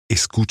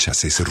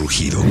¿Escuchas ese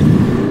rugido?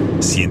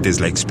 ¿Sientes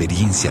la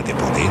experiencia de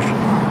poder?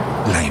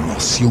 ¿La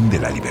emoción de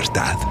la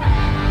libertad?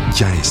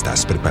 Ya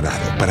estás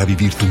preparado para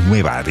vivir tu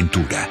nueva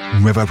aventura.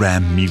 Nueva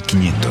Ram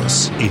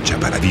 1500, hecha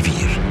para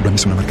vivir. Ram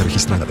es una marca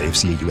registrada de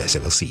FCA US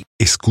LLC.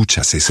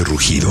 ¿Escuchas ese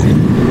rugido?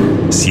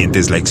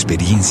 ¿Sientes la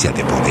experiencia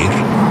de poder?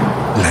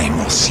 ¿La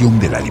emoción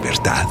de la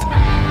libertad?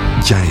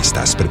 Ya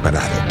estás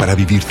preparado para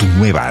vivir tu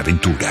nueva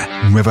aventura.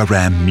 Nueva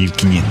Ram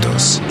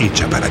 1500,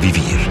 hecha para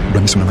vivir.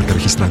 Ram es una marca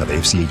registrada de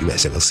FCA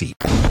US LLC.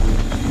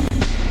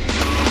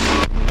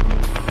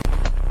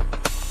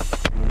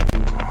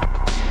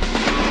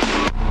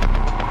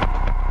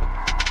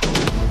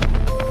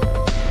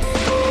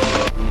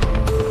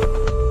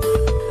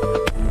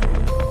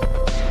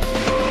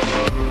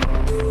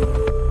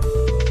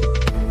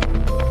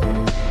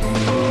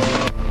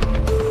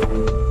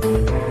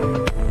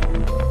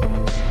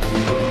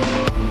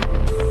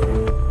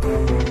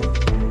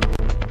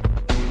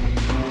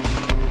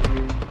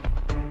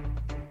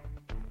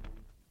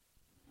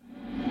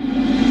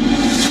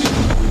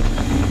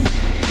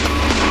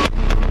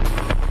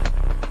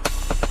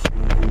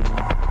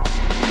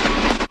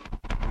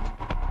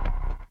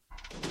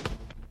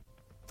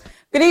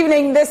 Good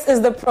evening, this is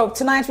The Probe.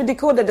 Tonight we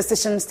decode the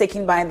decisions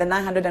taken by the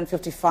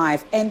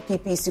 955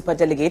 NPP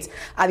superdelegates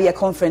at their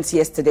conference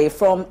yesterday.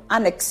 From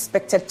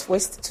unexpected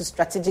twist to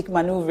strategic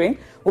maneuvering,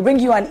 we'll bring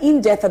you an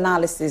in-depth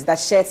analysis that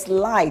sheds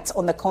light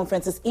on the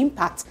conference's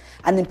impact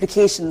and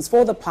implications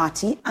for the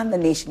party and the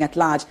nation at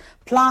large.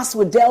 Plus,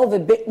 we'll delve a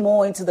bit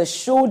more into the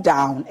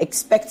showdown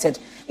expected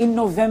in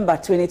November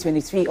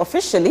 2023.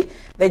 Officially,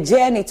 the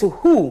journey to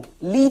who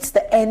leads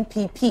the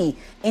NPP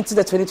into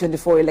the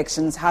 2024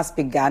 elections has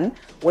begun.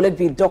 Will it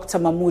be Dr.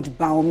 Mahmoud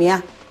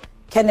Bawumia,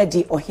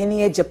 Kennedy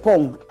Ohinie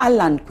Japong,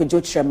 Alan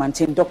Kwejo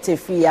Dr.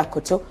 Ifriya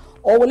Koto,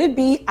 or will it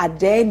be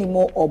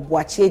Adenimo or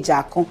Boache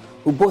Jakon,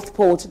 who both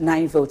polled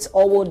 9 votes?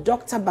 Or will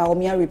Dr.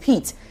 Bawumia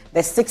repeat the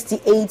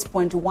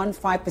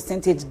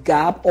 68.15%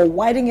 gap or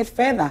widen it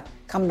further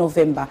come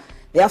November?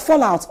 There are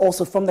fallouts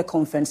also from the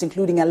conference,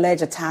 including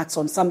alleged attacks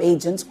on some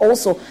agents.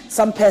 Also,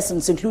 some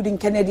persons, including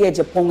Kennedy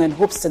Japong and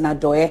Hobson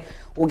Adoye,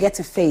 will get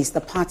to face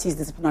the party's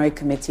disciplinary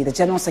committee. The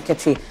General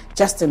Secretary,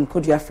 Justin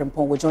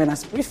Kudia-Frimpong, will join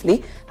us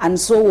briefly, and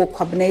so will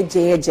Kwabena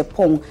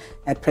Japong,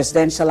 a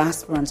presidential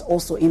aspirant,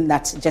 also in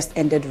that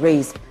just-ended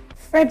race.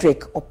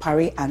 Frederick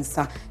Opare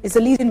Ansah is a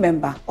leading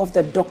member of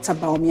the Dr.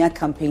 Bawumia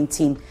campaign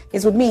team.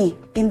 He's with me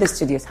in the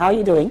studios. How are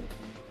you doing?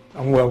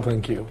 I'm well,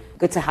 thank you.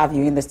 Good to have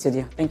you in the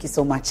studio. Thank you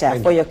so much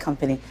for your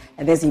company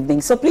this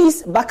evening. So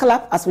please buckle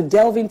up as we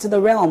delve into the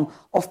realm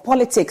of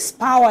politics,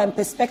 power and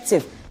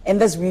perspective in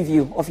this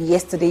review of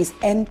yesterday's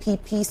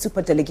NPP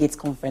Superdelegates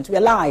Conference. We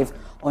are live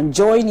on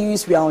Joy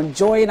News. We are on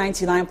Joy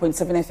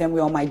 99.7 FM.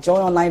 We are on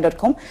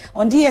myjoyonline.com.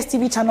 On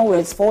DSTV channel where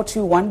it's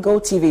 421, Go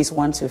TV is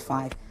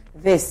 125.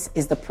 This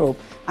is The Probe.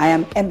 I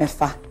am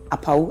Emefa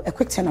Apau. A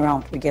quick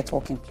turnaround. We get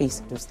talking. Please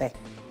do stay.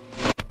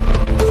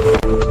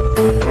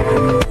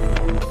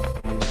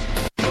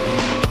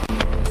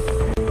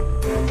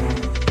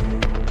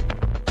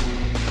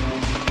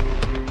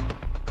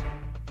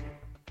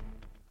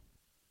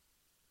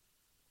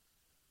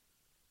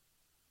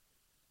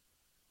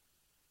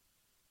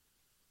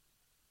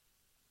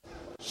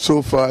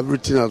 So far,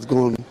 everything has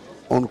gone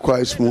on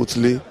quite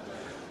smoothly.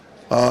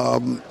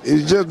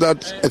 It's just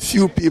that a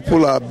few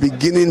people are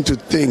beginning to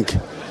think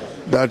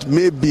that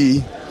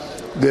maybe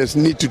there's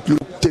need to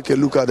take a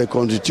look at the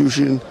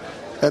Constitution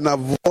and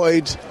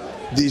avoid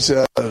this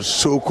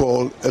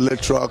so-called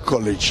electoral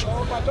college.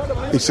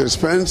 It's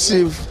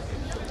expensive.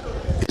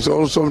 It's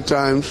also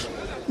sometimes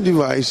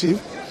divisive.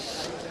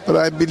 But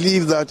I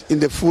believe that in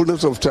the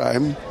fullness of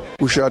time,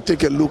 we shall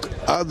take a look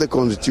at the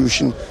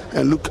Constitution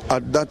and look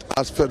at that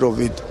aspect of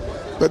it.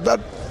 But that,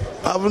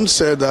 having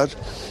said that,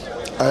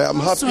 I am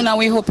happy. How soon are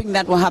we hoping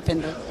that will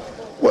happen?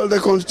 Well, the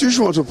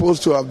Constitution was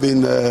supposed to have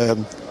been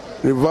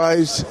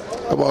revised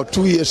about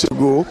 2 years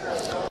ago.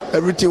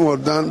 Everything was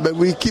done, but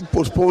we keep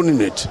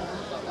postponing it.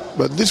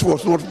 But this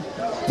was not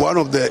one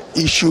of the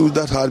issues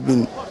that had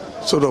been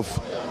sort of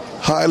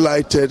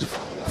highlighted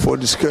for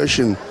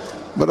discussion.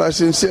 But I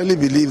sincerely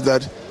believe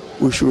that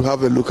we should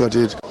have a look at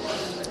it.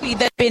 There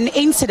have been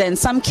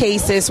incidents, some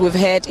cases we've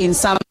heard in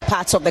some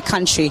parts of the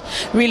country.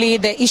 Really,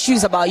 the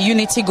issues about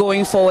unity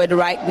going forward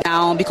right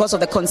now because of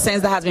the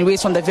concerns that has been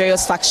raised from the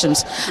various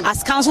factions.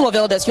 As Council of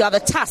Elders, you have a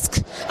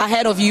task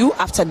ahead of you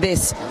after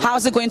this. How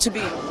is it going to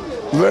be?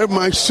 Very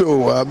much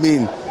so. I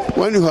mean,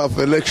 when you have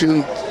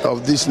elections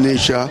of this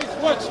nature,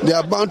 there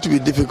are bound to be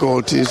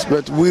difficulties,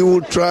 but we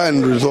will try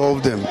and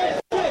resolve them.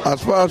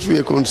 As far as we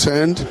are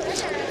concerned,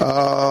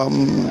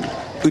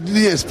 we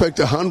didn't expect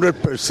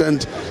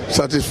 100%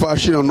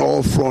 satisfaction on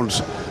all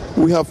fronts.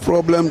 We have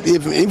problems.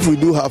 If we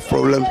do have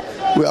problems,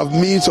 we have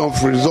means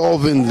of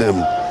resolving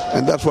them.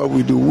 And that's what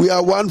we do. We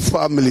are one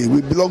family.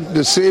 We belong to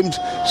the same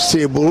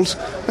stables,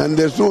 and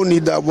there's no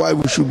need that why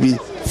we should be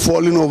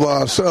falling over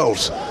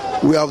ourselves.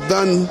 We have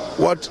done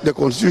what the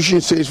Constitution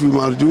says we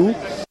must do,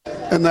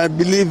 and I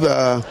believe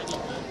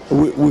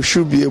we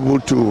should be able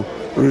to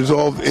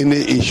resolve any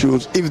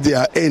issues if there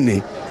are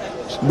any.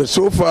 But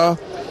so far,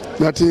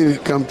 nothing will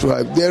come to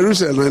hype. There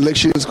is an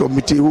elections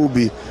committee who will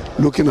be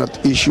looking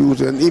at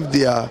issues, and if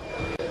there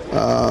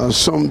are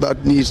some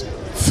that needs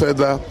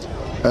further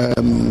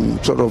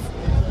sort of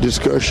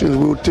discussions,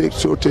 we'll take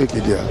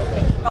it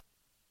here.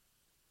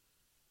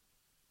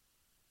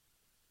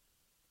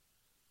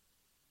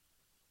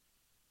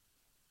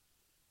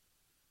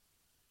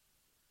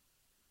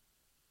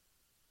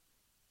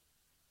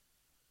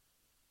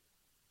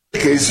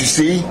 Case, you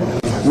see,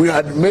 we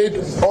had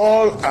made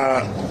all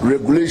our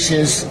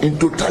regulations in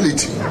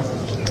totality,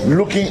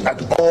 looking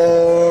at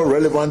all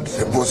relevant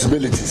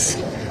possibilities.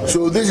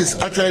 So this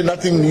is actually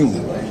nothing new.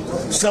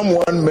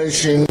 Someone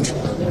mentioned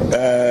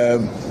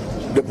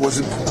the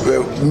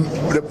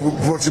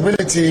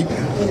possibility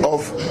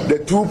of the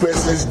two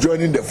persons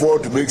joining the 4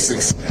 to make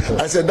 6.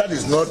 I said that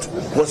is not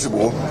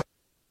possible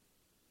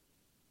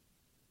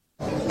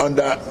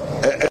under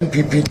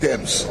NPP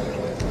terms.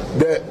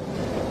 The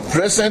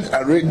present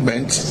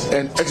arrangement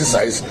and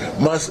exercise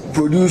must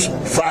produce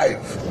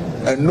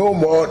 5 and no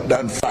more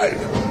than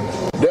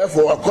 5.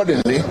 Therefore,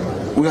 accordingly,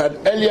 we had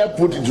earlier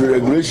put into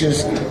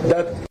regulations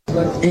that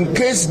in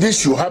case this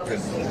should happen,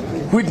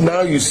 which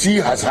now you see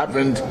has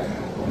happened,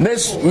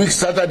 next week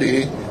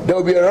Saturday there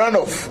will be a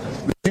runoff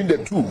between the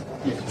two,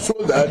 so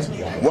that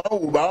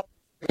one will bow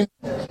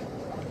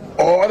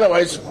or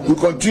otherwise we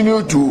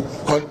continue to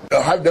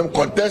have them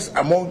contest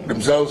among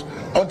themselves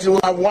until we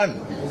have one.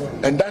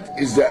 And that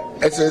is the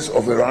essence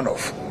of a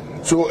runoff.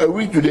 So a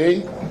week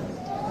today,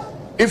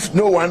 if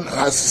no one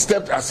has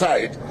stepped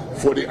aside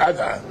for the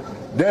other,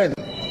 then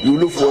you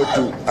look forward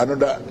to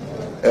another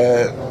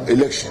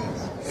election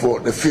for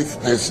the 5th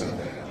person.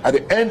 At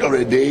the end of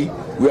the day,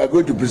 we are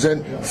going to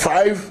present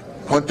 5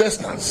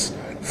 contestants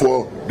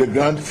for the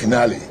grand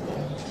finale.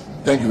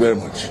 Thank you very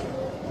much.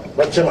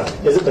 But Chairman,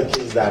 is it the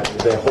case that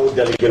the whole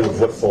delegate will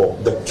vote for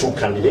the 2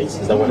 candidates?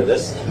 Is that what it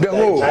is? The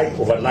whole.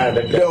 Over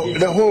 900 delegates?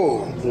 The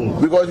whole.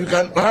 Because we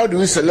can. How do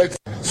we select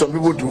some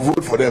people to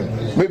vote for them?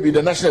 Maybe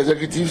the national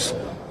executives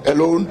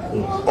alone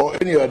or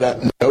any other?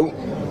 No.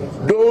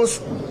 Those,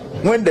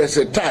 when there's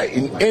a tie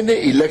in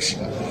any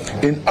election,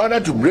 in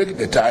order to break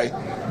the tie,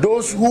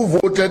 those who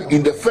voted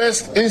in the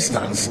first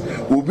instance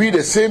will be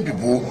the same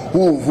people who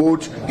will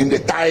vote in the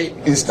tie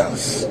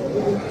instance.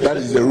 That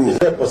is the rule. Is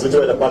there a possibility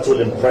where the party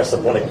will impress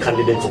upon a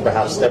candidate to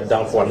perhaps step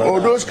down for another? Oh,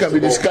 those can be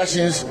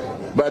discussions,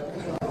 but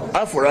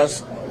as for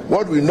us,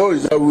 what we know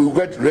is that we will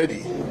get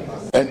ready.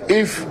 And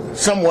if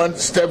someone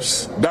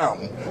steps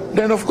down,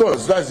 then of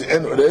course that's the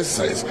end of the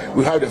exercise.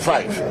 We have the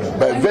 5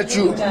 by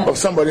virtue of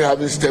somebody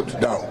having stepped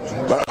down.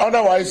 But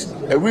otherwise,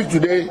 a week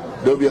today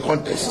there will be a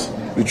contest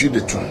between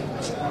the 2.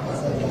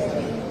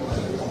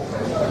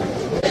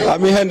 I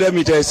mean, 100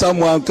 meters,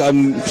 someone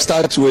can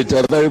start with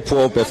a very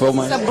poor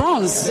performance. It's a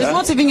bronze. It's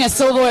not even a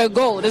silver or a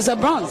gold. It's a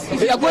bronze.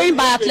 If you are going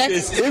by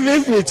athletics. Even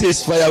if it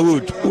is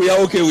firewood, we are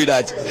okay with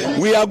that.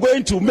 We are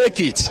going to make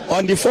it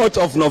on the 4th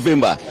of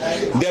November.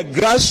 The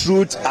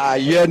grassroots are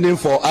yearning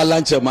for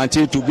Alan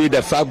Chemanti to be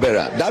the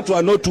flagbearer. That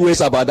one, no 2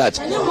 ways about that.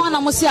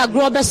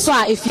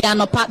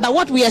 But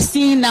what we are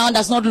seeing now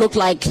does not look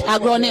like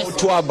agronomist.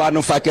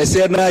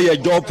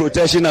 Job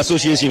Protection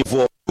Association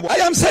for. I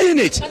am saying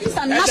it. It's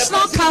a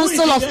National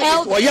Council of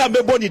Elders. Who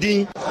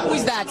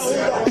is that?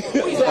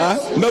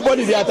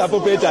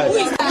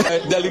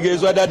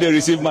 Delegates, whether they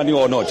receive money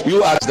or not.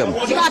 You ask them.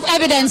 You have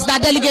evidence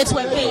that delegates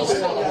were paid.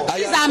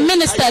 These are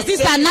ministers.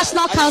 These are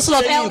National Council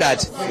of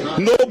Elders. That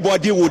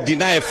nobody would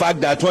deny a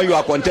fact that when you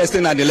are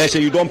contesting an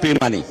election, you don't pay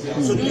money.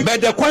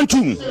 But the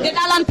quantum. Did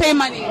Alan pay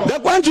money? The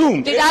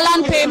quantum. Did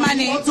Alan pay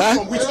money?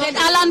 Did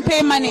Alan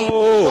pay money?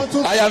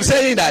 Oh, I am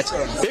saying that.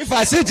 If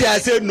I sit here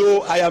and say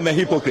no, I am a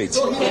hypocrite.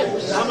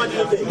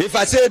 If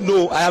I say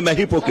no, I am a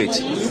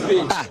hypocrite.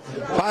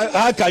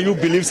 How can you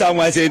believe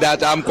someone say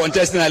that I'm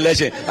contesting an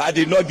election? I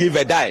did not give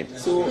a dime.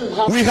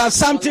 We have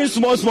something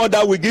small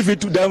that we give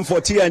it to them for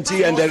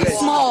TNT and the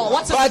rest.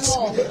 But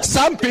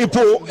some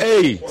people,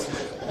 hey,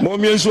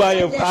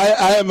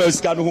 I am a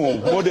scan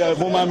home.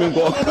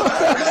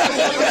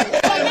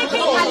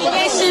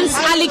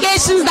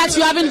 Allegations that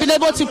you haven't been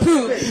able to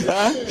prove.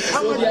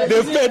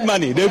 They've paid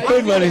money. They've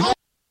paid money.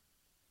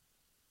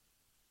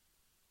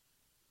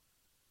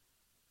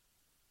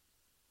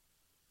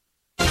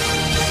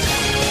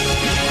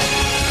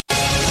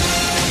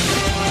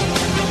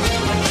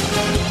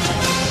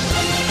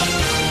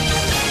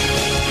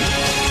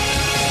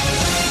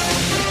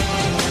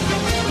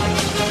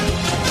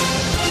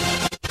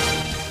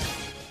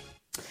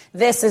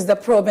 This is the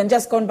probe, and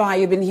just gone by,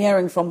 you've been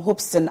hearing from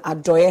Hobson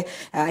Adoye.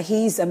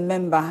 He's a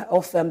member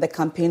of the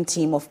campaign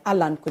team of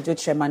Alan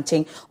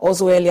Chemanti.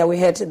 Also earlier, we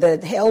heard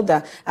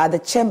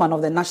the chairman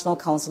of the National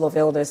Council of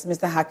Elders,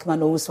 Mr. Hackman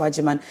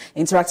Owusu-Agyemang,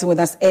 interacting with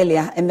us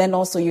earlier. And then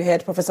also you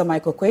heard Professor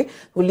Michael Kwe,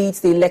 who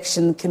leads the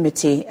election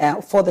committee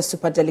for the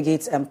Super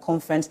Delegates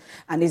Conference,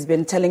 and he's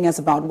been telling us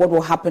about what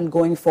will happen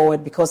going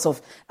forward because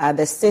of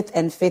the 6th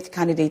and 5th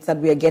candidates that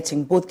we are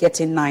getting, both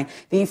getting 9.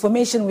 The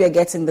information we are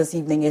getting this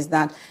evening is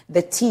that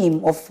the team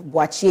of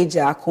Boachie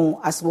Jaakon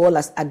as well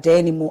as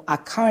Adenimo are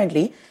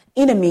currently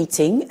in a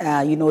meeting,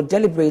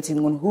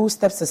 deliberating on who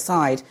steps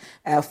aside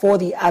for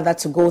the other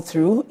to go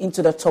through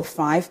into the top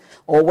 5,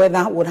 or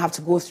whether would have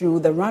to go through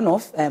the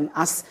runoff,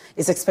 as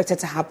is expected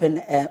to happen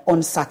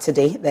on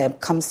Saturday,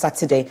 come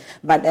Saturday.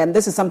 But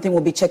this is something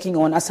we'll be checking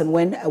on as and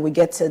when we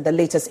get the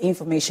latest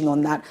information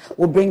on that.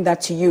 We'll bring that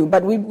to you.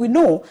 But we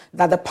know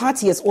that the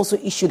party has also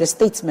issued a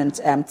statement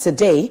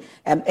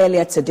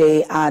earlier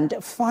today, and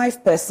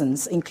 5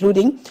 persons,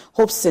 including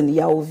Hobson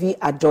Yaovi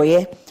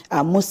Adoye,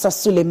 Musa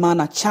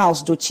Suleimana,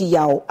 Charles Dochi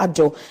Yao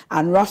Ado,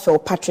 and Raphael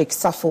Patrick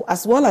Safo,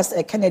 as well as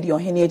Kennedy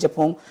Ohene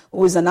Japong,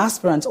 who is an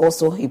aspirant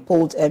also. He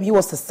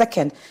was the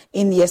second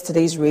in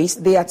yesterday's race.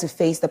 They are to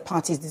face the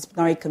party's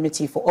disciplinary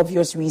committee for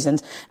obvious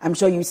reasons. I'm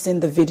sure you've seen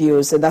the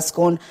videos that's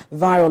gone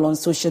viral on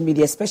social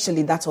media,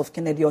 especially that of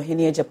Kennedy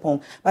Ohene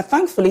Japong. But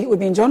thankfully, we've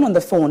been joined on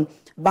the phone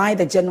by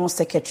the General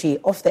Secretary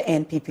of the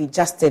NPP,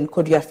 Justin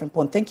Kodua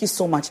Frimpong. Thank you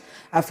so much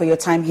for your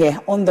time here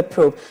on the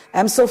probe.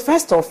 So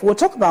first off, we'll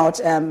talk about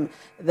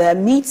the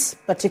meat,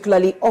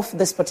 particularly of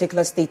this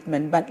particular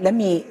statement, but let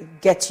me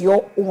get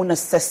your own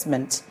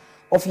assessment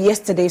of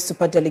yesterday's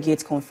Super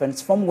Delegates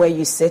Conference from where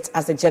you sit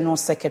as the General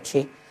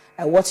Secretary.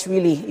 What's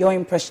really your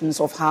impressions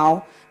of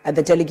how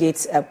the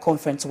Delegates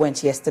Conference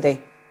went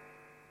yesterday?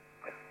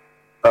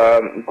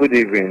 Good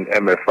evening,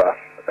 MFA,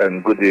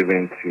 and good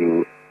evening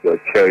to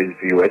your cherished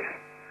viewers.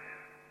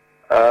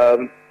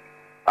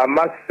 I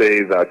must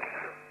say that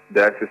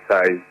the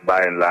exercise,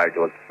 by and large,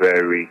 was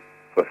very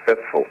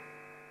successful,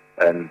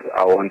 and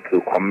I want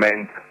to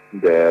commend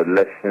the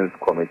Elections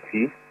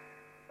Committee,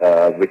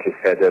 which is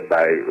headed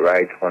by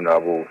Right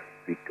Honorable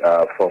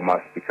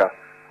former Speaker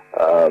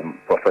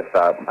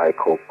Professor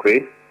Michael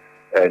Quay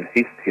and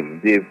his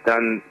team. They've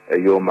done a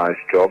yeoman's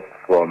job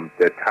from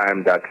the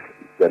time that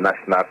the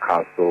National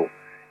Council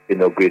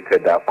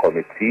inaugurated that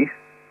committee,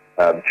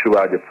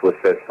 throughout the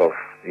process of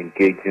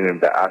engaging in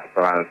the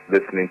aspirants,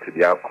 listening to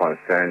their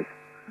concerns,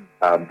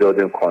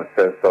 building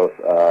consensus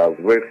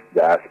with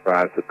the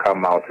aspirants to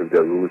come out with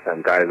the rules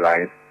and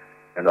guidelines,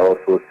 and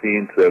also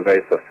seeing to a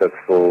very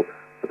successful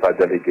Super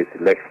Delegate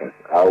elections.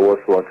 I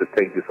also want to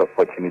take this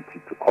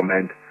opportunity to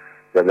commend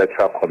the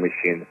Electoral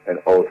Commission and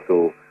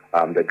also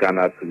the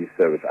Ghana Police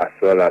Service, as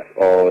well as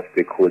all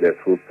stakeholders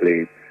who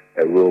played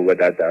a role,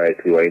 whether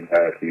directly or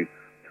indirectly,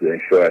 to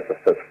ensure a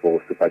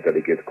successful Super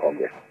Delegate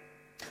Congress.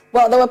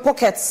 Well, there were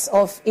pockets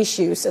of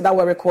issues that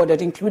were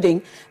recorded,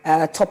 including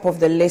top of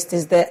the list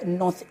is the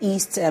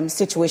Northeast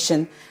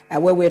situation,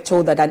 where we're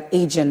told that an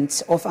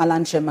agent of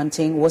Alan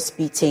Chemanting was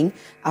beaten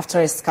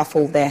after a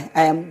scuffle there.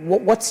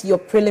 What's your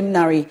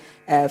preliminary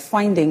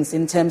findings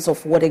in terms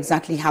of what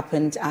exactly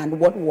happened and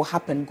what will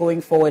happen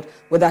going forward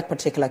with that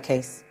particular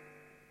case?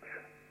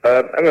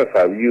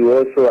 MFA, you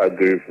also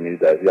agree with me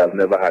that we have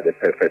never had a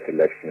perfect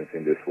elections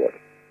in this world.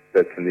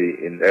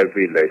 Certainly, in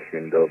every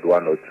election, there was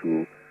 1 or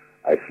 2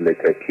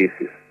 isolated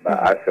cases. But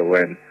as and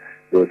when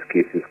those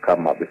cases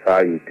come up, it's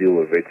how you deal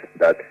with it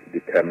that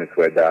determines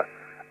whether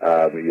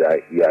you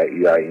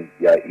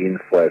are in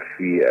for a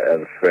free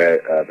and fair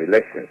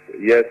elections.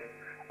 Yes,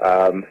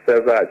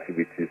 several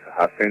activities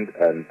happened,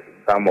 and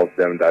some of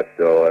them that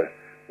were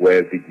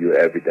video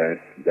evidence.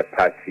 The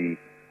party,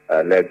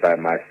 led by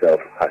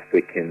myself, has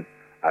taken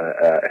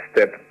a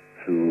step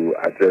to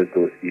address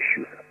those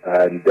issues.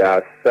 And there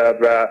are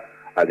several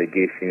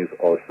allegations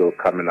also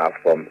coming up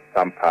from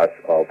some parts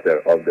of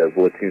the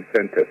voting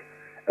centers,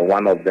 and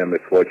one of them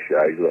is what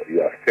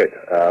you have said.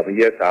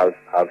 Yes,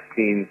 I've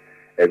seen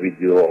a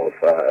video of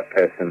a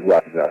person who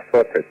has been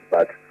assaulted,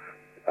 but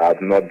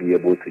I've not been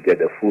able to get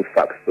the full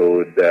facts.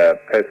 So the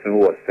person who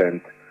was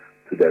sent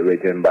to the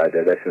region by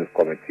the Elections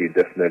Committee,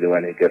 definitely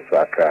when he gets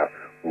to Accra,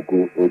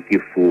 will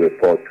give full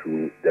report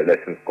to the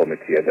Elections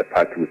Committee, and the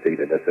party will take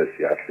the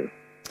necessary action.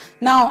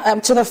 Now,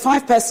 to the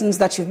 5 persons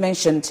that you've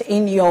mentioned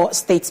in your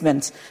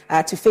statement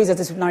to face the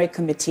disciplinary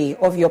committee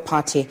of your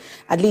party,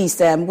 at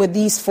least with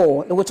these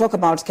 4, we'll talk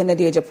about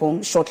Kennedy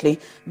Ejapong shortly,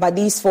 but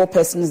these 4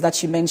 persons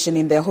that you mentioned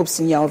in there,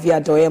 Hobson Yao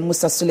Viadoye,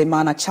 Musa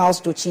Suleimana,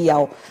 Charles Dochi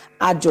Yao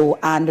Ado,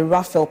 and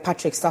Raphael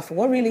Patrick Safo,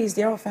 what really is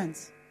their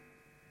offense?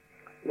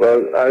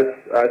 Well, as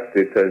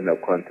stated in the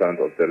content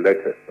of the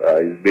letter,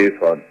 it's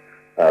based on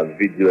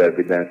video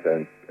evidence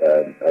and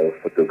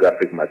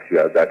photographic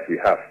material that we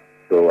have.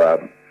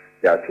 So,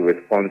 they are to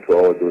respond to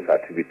all those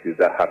activities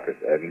that happened,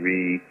 and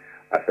we,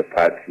 as a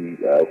party,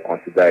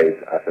 consider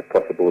it as a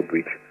possible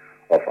breach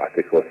of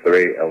Articles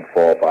 3 and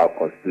 4 of our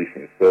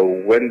Constitution. So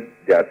when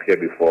they appear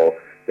before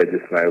the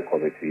disciplinary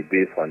committee,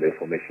 based on the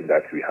information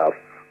that we have,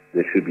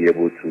 they should be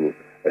able to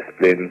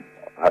explain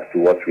as to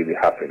what really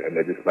happened, and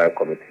the disciplinary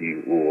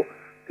committee will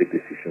take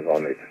decisions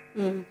on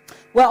it.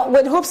 Well,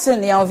 with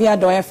Hobson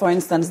Yaoviadoye, for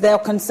instance, there are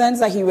concerns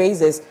that he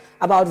raises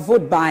about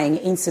vote buying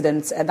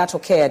incidents that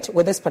occurred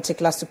with this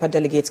particular Super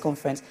Delegates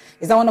Conference.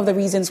 Is that one of the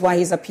reasons why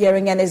he's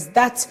appearing, and is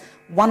that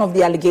one of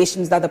the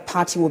allegations that the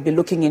party will be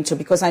looking into?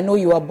 Because I know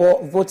you are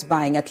vote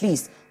buying, at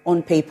least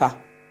on paper.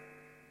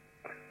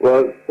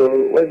 Well, so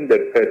when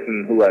the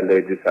person who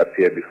alleges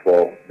appear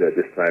before the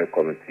disciplinary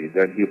committee,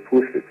 then he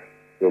proves it.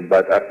 So,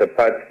 but as a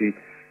party,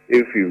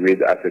 if you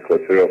read Article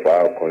 3 of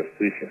our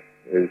Constitution,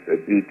 it's a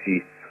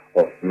duty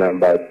of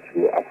members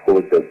to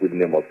uphold the good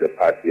name of the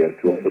party and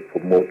to also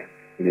promote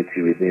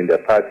unity within the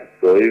party.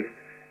 So if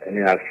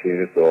any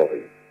actions or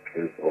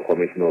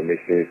commission or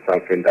mission is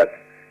something that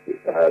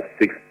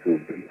seeks to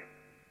breach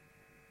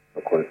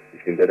the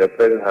constitution, then the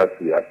president has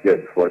to appear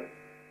before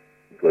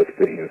to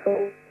explain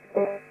himself.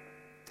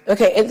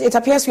 Okay, it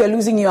appears we are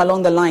losing you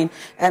along the line,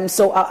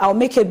 so I'll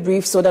make it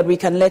brief so that we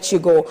can let you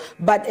go.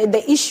 But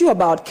the issue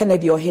about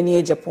Kennedy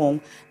Ohene-Agyapong,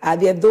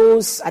 there are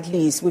those, at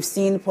least, we've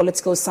seen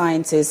political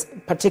scientists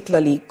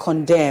particularly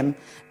condemn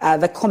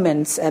the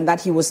comments that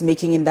he was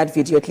making in that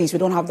video. At least we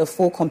don't have the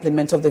full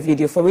complement of the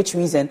video, for which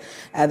reason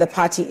the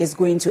party is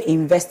going to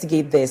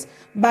investigate this.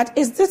 But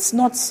is this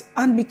not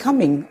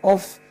unbecoming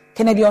of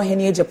Kennedy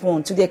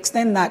Ohene-Agyapong to the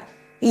extent that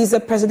he's a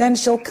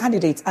presidential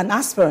candidate, an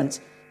aspirant,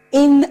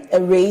 in a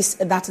race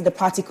that the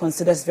party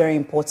considers very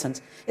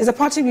important? Is the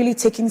party really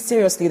taking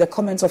seriously the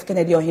comments of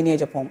Kennedy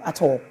Ohene-Agyapong at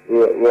all?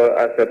 Well,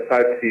 as a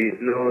party,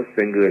 no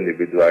single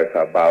individual is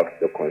above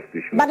the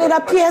constitution. But it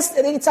appears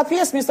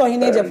Mr.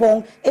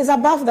 Ohene-Agyapong is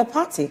above the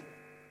party.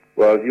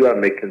 Well, you are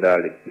making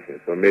that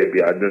allegation, so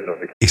maybe I don't know.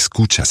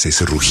 ¿Escuchas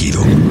ese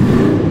rugido?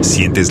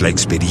 ¿Sientes la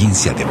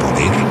experiencia de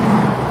poder?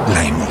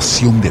 ¿La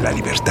emoción de la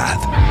libertad?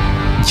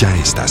 Ya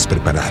estás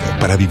preparado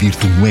para vivir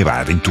tu nueva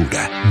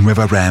aventura.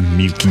 Nueva Ram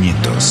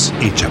 1500,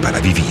 hecha para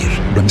vivir.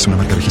 Ram es una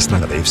marca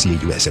registrada de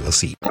FCA US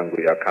LLC.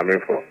 We are coming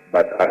from,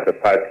 but as a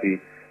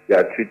party, we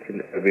are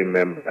treating every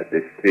member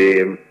the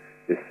same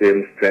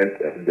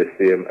strength and the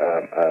same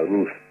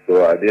rules.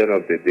 So at the end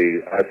of the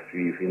day, as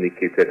we've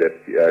indicated,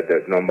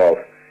 the number of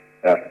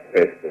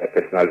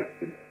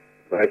personalities,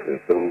 right? And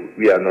so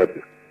we are not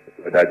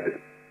that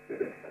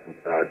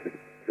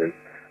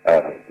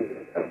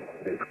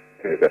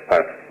the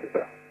party.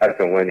 As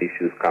and when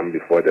issues come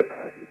before the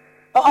party.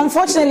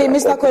 Unfortunately,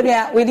 Mr.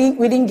 Korea, we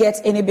didn't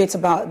get any bits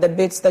about the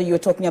bits that you were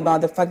talking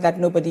about, the fact that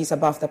nobody is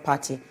above the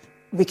party.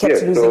 We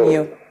kept losing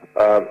you.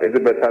 Is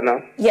it better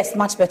now? Yes,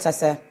 much better,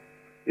 sir.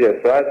 Yes,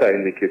 so as I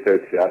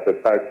indicated, as a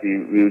party,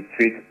 we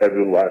treat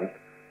everyone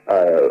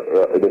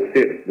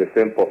the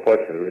same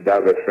proportion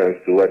without reference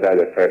to whether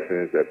the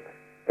person is a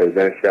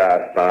presidential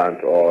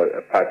aspirant or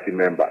a party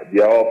member.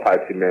 They are all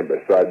party members.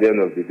 So at the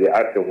end of the day,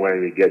 as and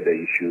when we get the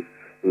issues,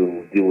 we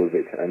will deal with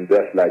it. And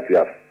just like we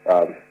have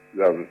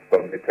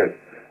submitted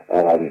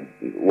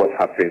what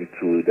happened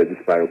to the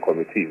disciplinary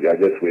committee, we are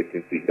just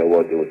waiting to hear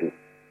what they will do.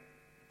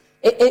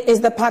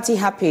 Is the party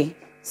happy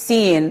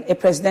seeing a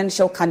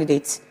presidential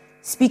candidate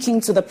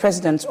speaking to the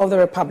president of the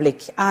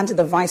republic and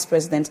the vice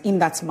president in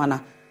that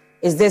manner?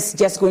 Is this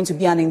just going to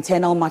be an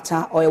internal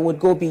matter, or it would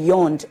go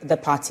beyond the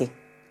party?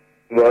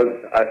 Well,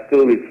 I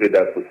still retain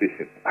that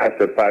position. As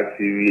a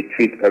party, we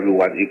treat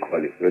everyone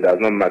equally. It does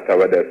not matter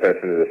whether a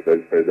person is a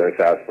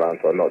presidential aspirant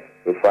or not.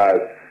 So far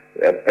as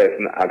a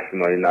person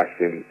action or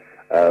inaction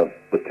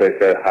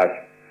potentially has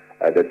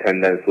the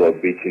tendency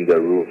of breaching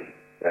the rules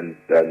and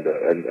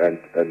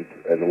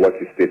what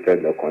is stated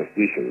in the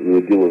Constitution, we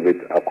will deal with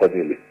it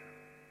accordingly.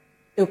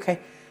 Okay.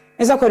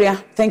 Mr. Korea,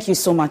 thank you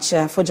so much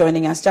for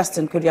joining us.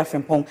 Justin Korea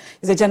Frimpong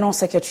is the General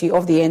Secretary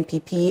of the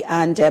NPP,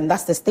 and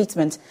that's the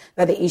statement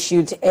that they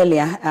issued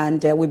earlier,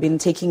 and we've been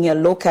taking a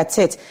look at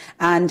it.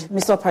 And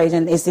Mr.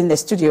 Opare is in the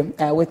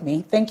studio with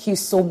me. Thank you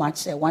so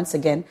much once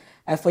again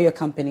for your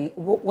company.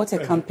 What a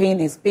campaign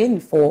it's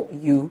been for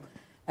you,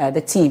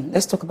 the team.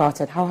 Let's talk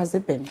about it. How has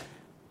it been?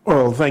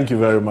 Well, thank you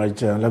very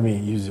much. Let me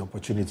use the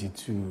opportunity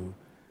to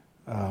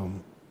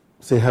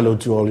say hello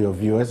to all your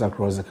viewers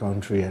across the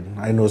country, and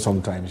I know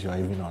sometimes you are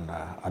even on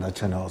other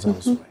channels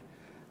elsewhere.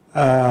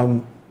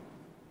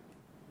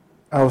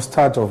 I'll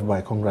start off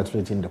by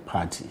congratulating the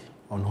party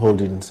on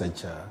holding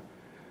such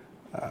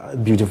a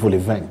beautiful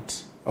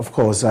event. Of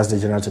course, as the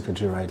General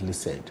Secretary rightly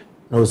said,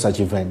 no such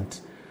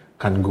event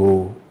can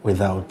go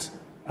without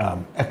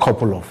a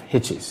couple of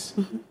hitches,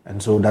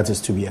 and so that is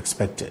to be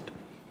expected.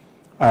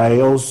 I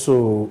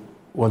also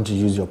want to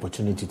use the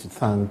opportunity to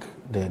thank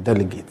the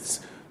delegates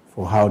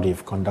for how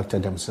they've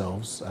conducted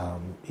themselves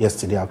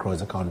yesterday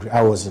across the country.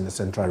 I was in the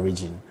central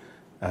region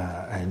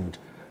and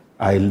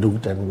I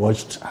looked and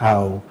watched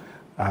how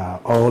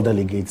all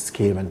delegates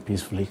came and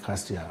peacefully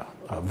cast their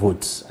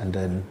votes, and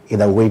then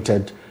either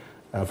waited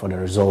for the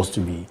results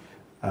to be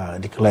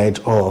declared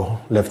or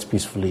left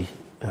peacefully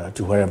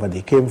to wherever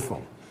they came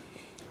from.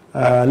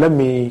 Let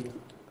me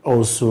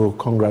also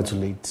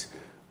congratulate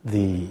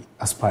the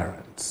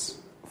aspirants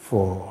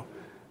for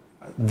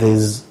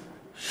this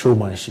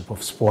showmanship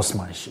of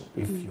sportsmanship,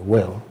 if you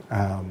will.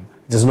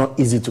 It is not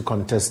easy to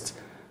contest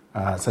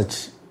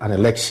such an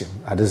election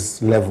at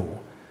this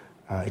level.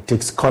 It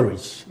takes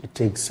courage, it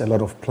takes a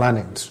lot of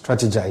planning,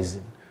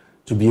 strategizing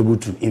to be able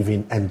to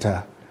even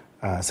enter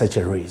such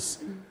a race.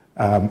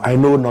 I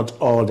know not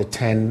all the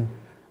 10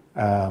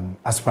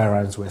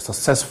 aspirants were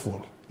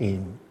successful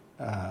in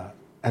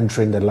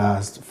entering the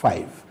last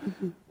 5,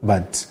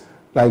 but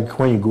like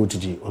when you go to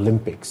the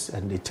Olympics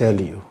and they tell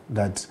you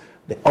that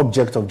the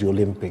object of the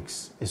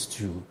Olympics is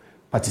to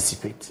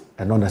participate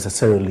and not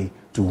necessarily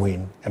to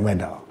win a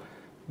medal.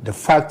 The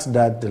fact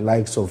that the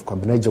likes of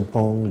Kwabena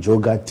Agyapong, Joe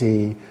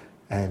Gate,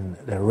 and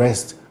the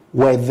rest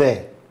were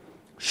there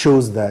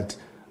shows that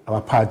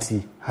our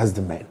party has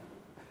the men.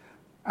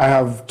 I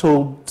have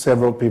told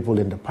several people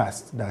in the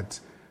past that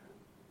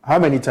how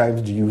many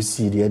times do you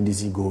see the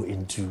NDC go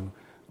into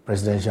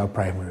presidential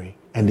primary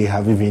and they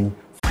have even...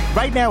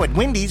 Right now at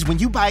Wendy's, when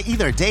you buy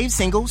either a Dave's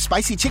Single,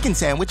 Spicy Chicken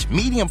Sandwich,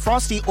 Medium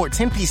Frosty, or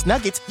 10-piece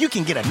nuggets, you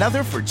can get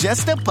another for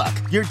just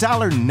 $1. Your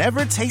dollar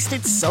never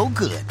tasted so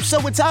good.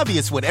 So it's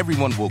obvious what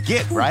everyone will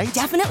get, right?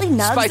 Definitely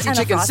nugs Spicy and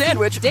Chicken a Frosty.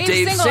 Sandwich, Dave's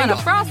Single, and a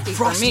Frosty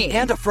for me.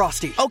 and a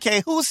Frosty.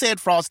 Okay, who said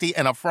Frosty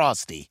and a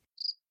Frosty?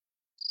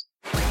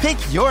 Pick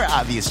your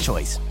obvious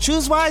choice.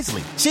 Choose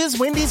wisely. Choose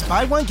Wendy's,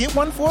 buy one, get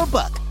one for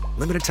 $1.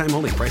 Limited time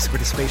only. Price of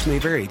participation may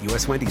vary.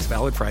 U.S. Wendy's,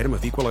 valid for item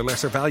of equal or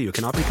lesser value.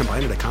 Cannot be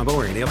combined in a combo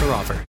or any other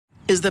offer.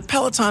 Is the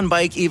Peloton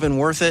bike even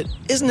worth it?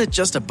 Isn't it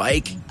just a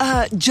bike?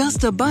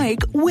 Just a bike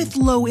with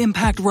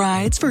low-impact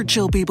rides for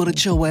chill people to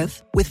chill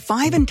with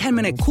 5 and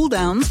 10-minute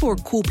cooldowns for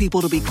cool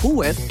people to be cool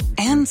with,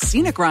 and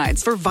scenic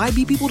rides for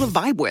vibey people to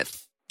vibe with.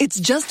 It's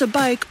just a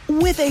bike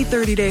with a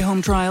 30-day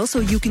home trial so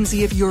you can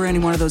see if you're any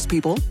one of those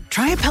people.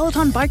 Try a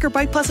Peloton Bike or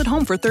Bike Plus at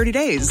home for 30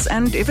 days,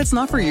 and if it's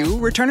not for you,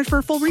 return it for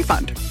a full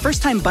refund.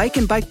 First-time Bike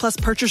and Bike Plus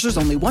purchasers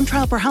only. 1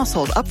 trial per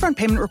household. Upfront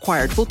payment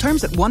required. Full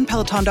terms at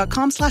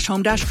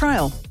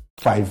onepeloton.com/home-trial.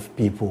 5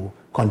 people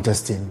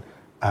contesting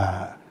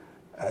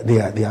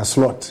their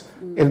slot.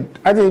 And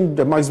I think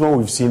the maximum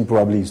we've seen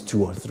probably is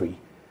 2 or 3.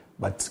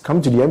 But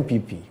come to the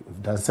NPP,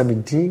 we've done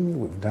 17,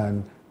 we've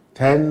done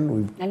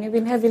 10. And you've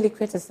been heavily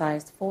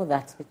criticized for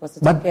that because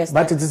but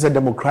it is a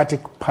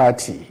democratic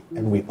party,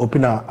 and we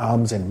open our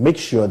arms and make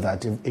sure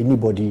that if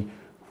anybody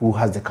who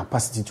has the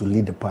capacity to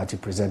lead the party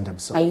present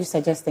themselves. Are you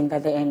suggesting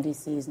that the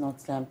NDC is not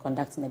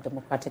conducting a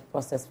democratic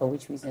process, for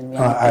which reason we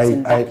are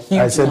putting that huge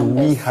I said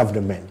numbers? We have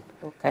the men.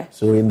 Okay.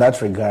 So in that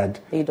regard,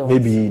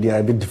 maybe they are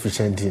a bit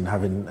deficient in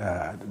having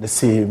the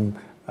same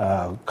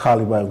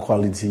caliber and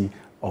quality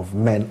of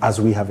men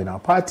as we have in our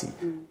party.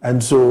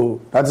 And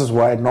so that is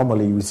why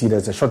normally you see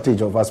there's a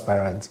shortage of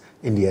aspirants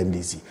in the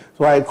NDC.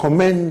 So I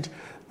commend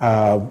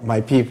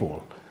my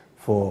people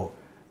for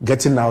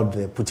getting out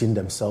there, putting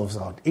themselves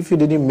out. If you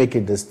didn't make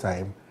it this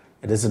time,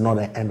 it is not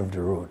the end of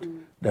the road.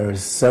 There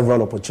is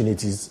several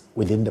opportunities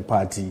within the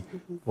party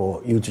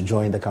for you to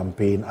join the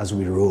campaign as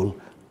we roll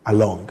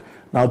along.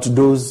 Now, to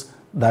those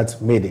that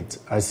made it,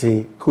 I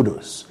say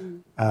kudos.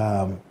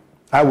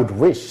 I would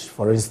wish,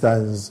 for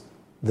instance,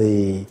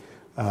 the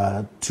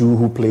 2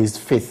 who placed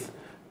 5th,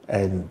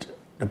 and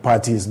the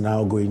party is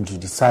now going to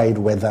decide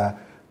whether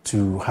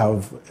to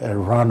have a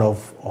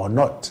runoff or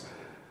not,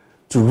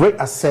 to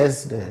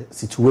reassess the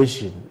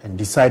situation and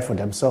decide for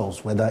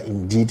themselves whether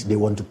indeed they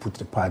want to put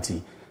the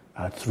party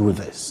through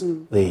this.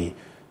 The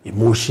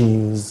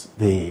emotions,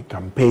 the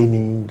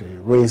campaigning, the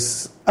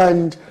risk,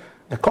 and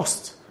the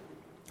cost,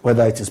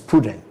 whether it is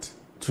prudent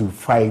to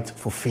fight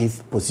for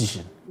 5th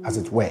position, as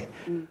it were.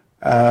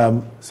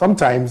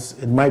 Sometimes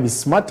it might be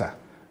smarter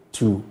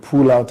to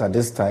pull out at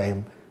this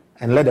time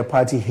and let the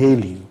party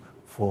hail you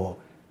for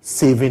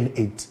saving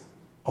it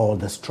all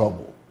this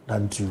trouble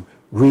than to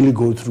really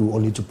go through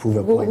only to prove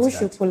a point. Who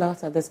should pull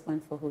out at this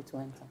point for who to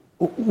enter?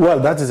 Well,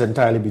 that is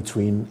entirely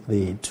between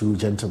the 2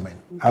 gentlemen.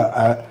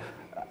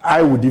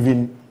 I would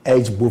even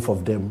urge both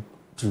of them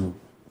to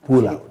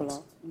pull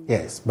out.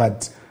 Yes,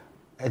 but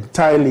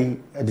entirely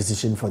a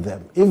decision for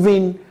them.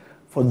 Even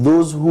for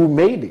those who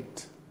made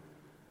it,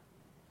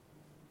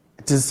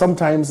 it is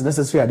sometimes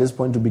necessary at this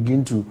point to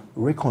begin to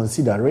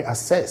reconsider,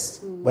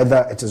 reassess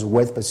whether it is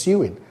worth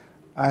pursuing.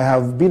 I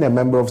have been a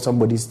member of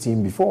somebody's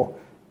team before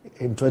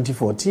in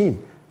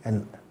 2014,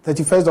 and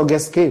 31st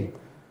August came,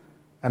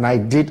 and I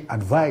did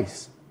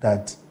advise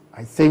that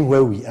I think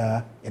where we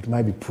are, it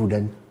might be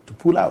prudent to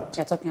pull out.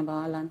 You're talking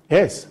about Alan?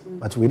 Yes,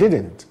 but we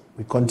didn't.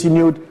 We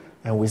continued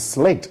and we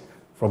slid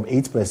from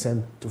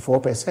 8% to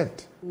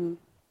 4%.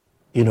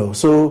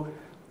 So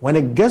when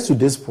it gets to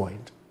this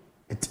point,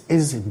 it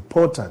is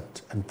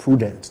important and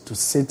prudent to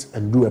sit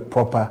and do a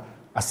proper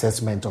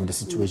assessment of the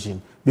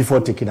situation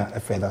before taking a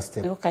further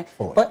step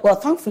forward.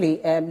 But,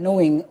 thankfully,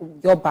 knowing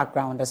your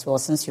background as well,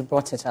 since you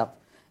brought it up,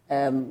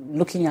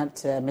 looking at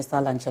Mr.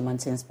 Alan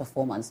Chamantin's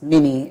performance,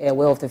 many are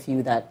aware of the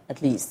view that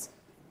at least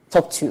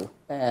top 2,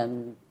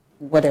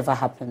 whatever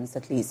happens,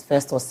 at least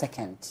first or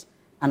second,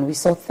 and we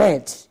saw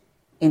third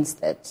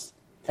instead.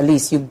 At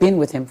least you've been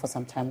with him for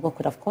some time. What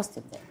could have cost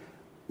him then?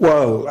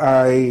 Well,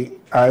 I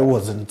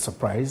wasn't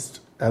surprised.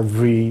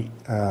 Every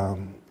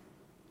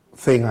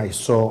thing I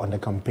saw on the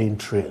campaign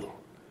trail,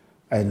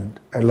 and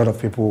a lot of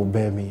people will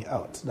bear me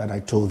out, that I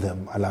told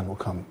them Alan will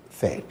come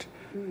third.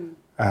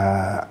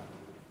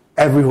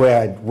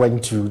 Everywhere I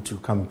went to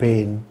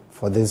campaign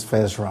for this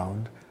first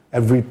round,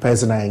 every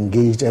person I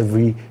engaged,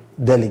 every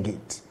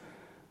delegate,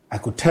 I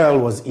could tell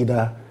was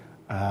either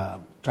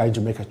trying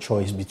to make a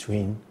choice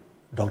between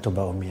Dr.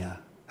 Bawumia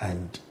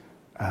and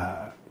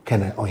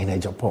Kenneth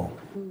Ohinejapong.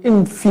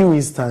 In few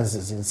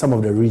instances, in some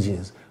of the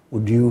regions,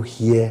 would you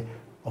hear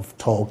of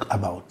talk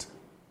about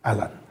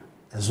Alan?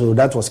 And so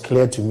that was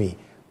clear to me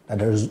that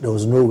there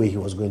was no way he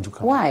was going to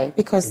come. Why?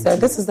 Because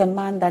this is the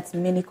man that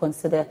many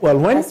consider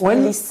has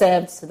really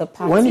served the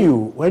party.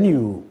 When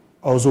you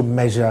also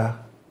measure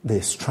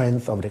the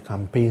strength of the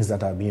campaigns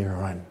that are being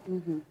run,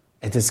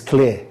 it is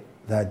clear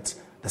that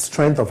the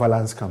strength of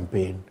Alan's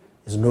campaign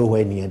is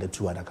nowhere near the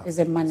two other campaigns. Is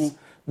it money?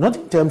 Not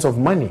in terms of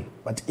money,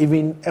 but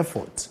even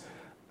effort,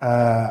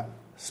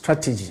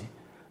 strategy,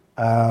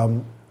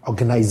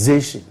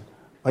 organization.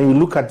 When you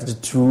look at the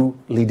two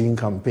leading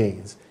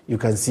campaigns, you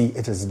can see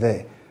it is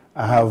there.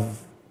 I have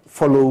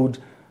followed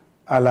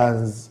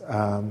Alan's,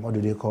 what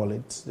do they call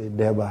it? The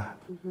Deba.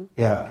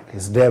 Yeah,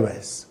 his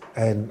Debas.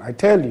 And I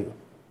tell you,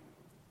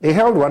 they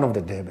held one of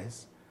the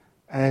Debas.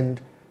 And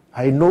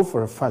I know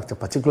for a fact a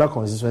particular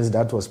constituency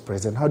that was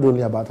present had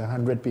only about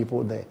 100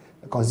 people there.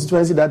 A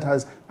constituency that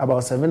has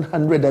about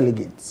 700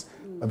 delegates.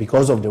 But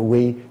because of the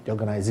way the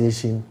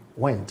organization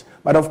went.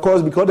 But of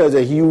course, because there's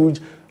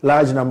a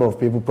large number of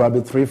people,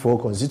 probably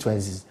 3-4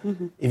 constituencies,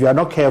 if you are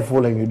not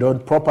careful and you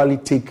don't properly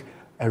take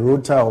a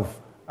rota of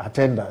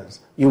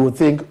attendance, you would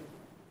think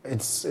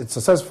it's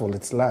successful,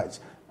 it's large.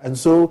 And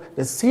so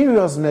the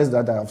seriousness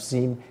that I have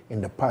seen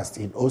in the past,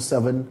 in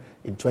 2007,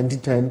 in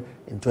 2010,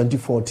 in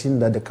 2014,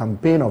 that the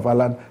campaign of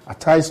Alan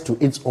attests to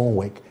its own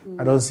work,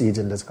 I don't see it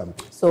in this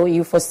campaign. So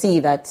you foresee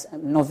that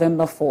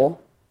November 4,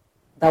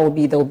 there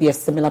will be a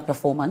similar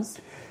performance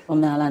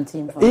from the Alan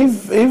team?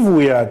 If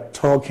we are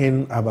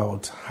talking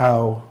about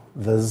how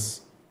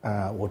this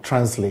will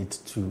translate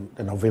to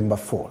the November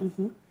 4.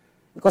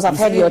 Because I've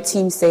heard your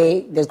team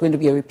say there's going to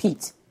be a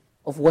repeat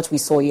of what we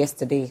saw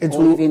yesterday,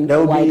 or even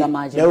a wider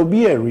margin. There will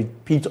be a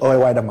repeat or a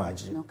wider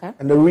margin. Okay.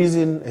 And the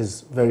reason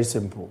is very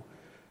simple.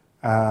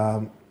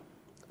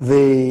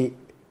 The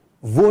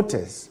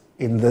voters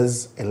in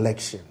this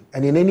election,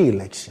 and in any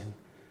election,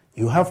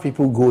 you have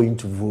people going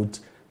to vote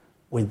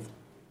with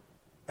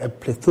a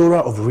plethora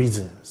of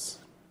reasons,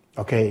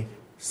 okay?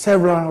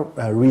 Several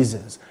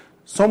reasons.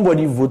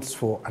 Somebody votes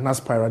for an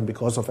aspirant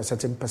because of a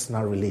certain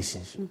personal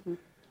relationship,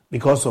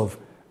 because of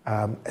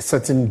a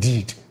certain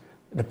deed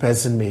the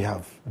person may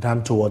have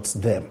done towards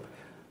them.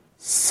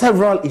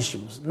 Several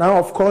issues. Now,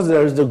 of course,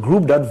 there is the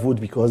group that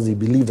vote because they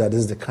believe that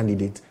is the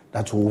candidate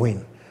that will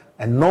win.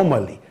 And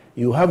normally,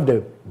 you have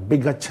the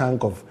bigger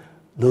chunk of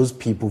those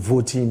people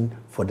voting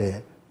for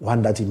the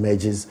one that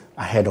emerges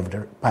ahead of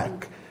the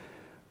pack.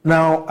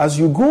 Now, as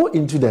you go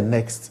into the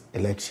next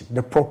election,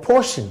 the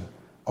proportion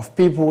of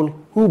people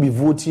who will be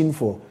voting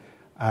for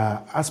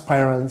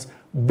aspirants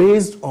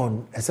based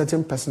on a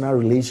certain personal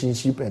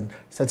relationship and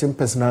certain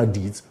personal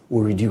deeds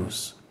will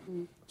reduce.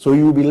 So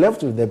you will be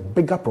left with a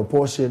bigger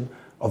proportion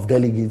of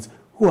delegates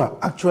who are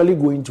actually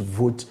going to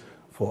vote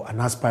for an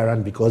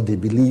aspirant because they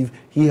believe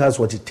he has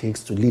what it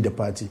takes to lead the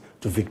party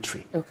to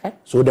victory. Okay.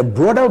 So the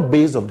broader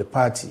base of the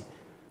party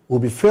will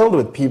be filled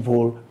with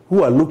people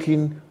who are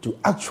looking to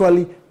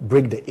actually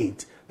break the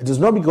eight. It is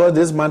not because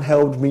this man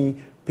helped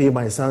me pay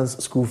my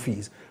son's school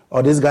fees,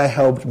 or this guy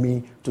helped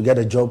me to get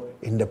a job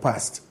in the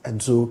past,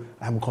 and so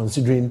I'm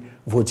considering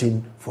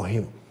voting for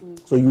him.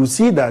 So you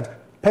see that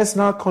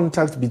personal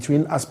contact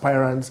between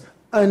aspirants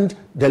and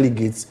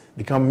delegates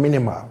become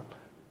minimal,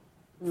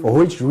 for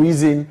which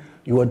reason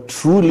you are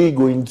truly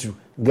going to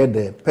get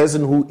the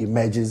person who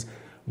emerges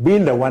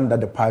being the one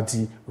that the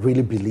party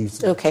really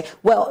believes in. Okay.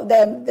 Well,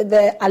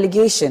 the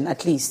allegation,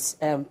 at least,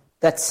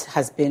 that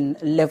has been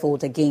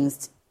leveled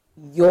against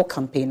your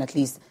campaign, at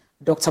least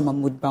Dr.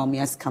 Mahmoud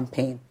Bawumia's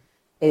campaign,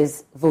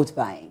 is vote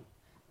buying.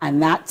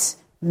 And that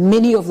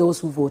many of those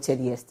who voted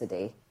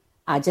yesterday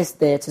are just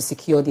there to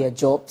secure their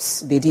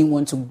jobs. They didn't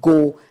want to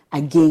go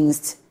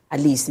against, at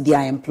least,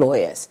 their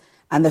employers.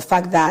 And the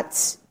fact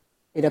that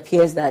it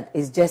appears that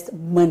it's just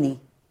money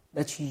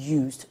that you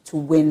used to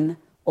win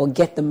or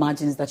get the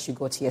margins that you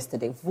got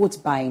yesterday.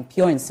 Vote buying,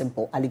 pure and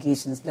simple,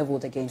 allegations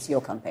leveled against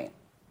your campaign.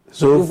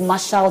 So you've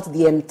marshaled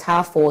the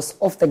entire force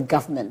of the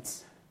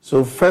government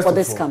for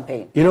this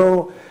campaign. You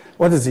know,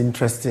 what is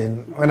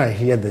interesting, when I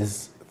hear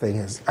this thing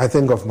is, I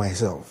think of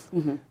myself.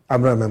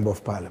 I'm not a member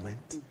of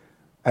parliament.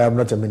 I am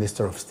not a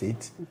minister of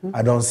state.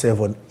 I don't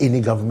serve on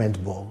any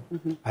government board.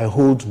 I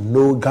hold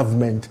no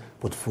government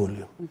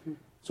portfolio.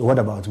 So what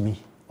about me?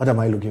 What am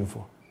I looking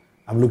for?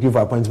 I'm looking for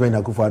appointment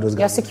in Akufo-Addo's government.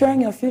 You're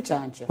securing your future,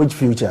 aren't you? Which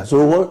future?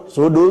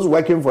 So those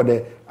working for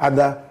the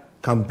other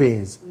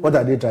campaigns, what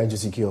are they trying to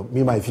secure?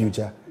 Me, my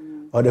future?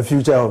 Or the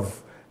future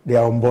of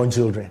their unborn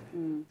children?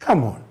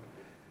 Come on.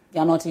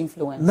 You're not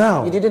influenced.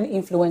 Now, you didn't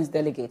influence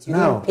delegates. You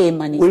didn't pay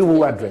money. We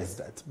will address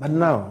that. But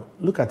now,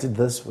 look at it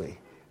this way.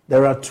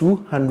 There are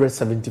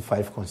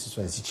 275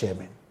 constituency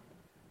chairmen.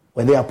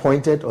 Were they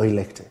appointed or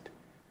elected?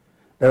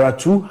 There are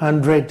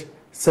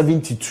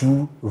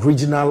 272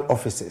 regional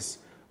officers.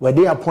 Were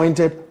they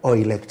appointed or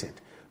elected?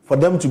 For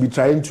them to be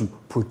trying to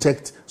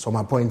protect some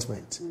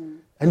appointment.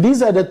 And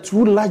these are the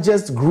two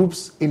largest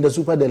groups in the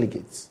super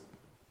delegates.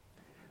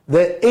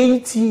 The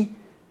 80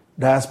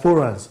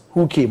 diasporans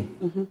who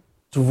came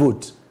to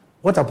vote,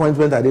 what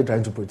appointment are they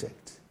trying to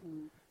protect?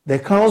 The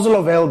Council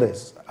of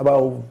Elders,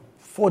 about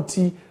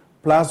 40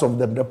 plus of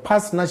them, the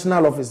past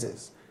national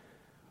officers,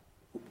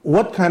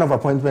 what kind of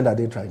appointment are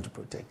they trying to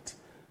protect?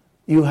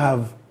 You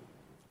have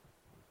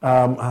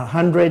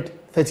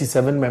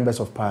 137 members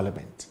of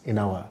parliament in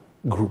our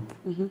group.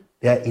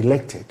 They are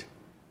elected.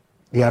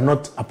 They are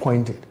not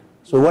appointed.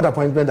 So what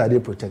appointment are they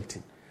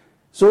protecting?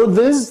 So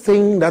this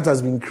thing that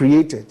has been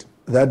created,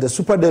 that the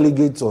super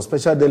delegates or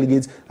special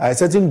delegates are a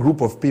certain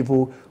group of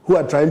people who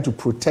are trying to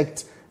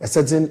protect a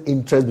certain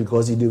interest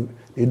because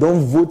they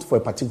don't vote for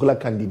a particular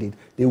candidate,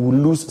 they will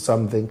lose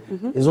something.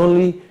 It's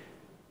only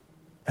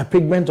a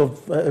pure figment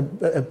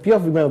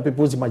of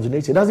people's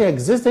imagination. It doesn't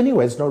exist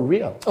anywhere. It's not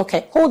real.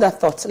 Okay, hold that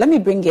thought. Let me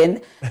bring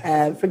in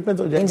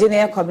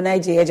Engineer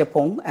Kwabena J.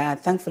 Ejapong.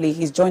 Thankfully,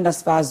 he's joined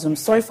us via Zoom.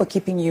 Sorry for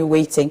keeping you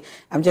waiting.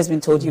 I've just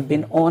been told you've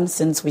been on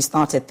since we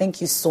started. Thank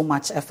you so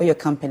much for your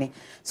company.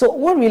 So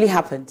what really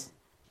happened?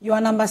 You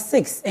are number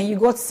 6 and you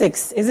got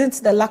 6. Is it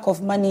the lack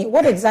of money?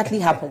 What exactly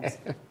happened?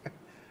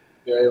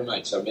 Very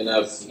much. I mean,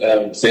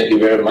 thank you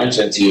very much,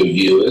 and to your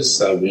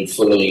viewers. I've been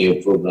following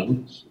your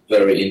program.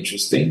 Very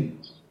interesting.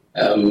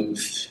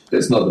 This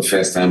is not the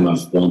first time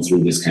I've gone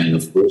through this kind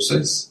of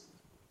process.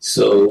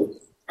 So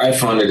I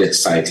found it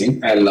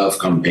exciting. I love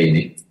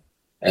campaigning.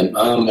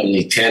 I'm an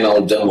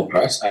eternal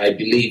Democrat. I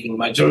believe in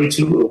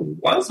majority rule.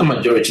 Once the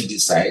majority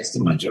decides,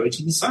 the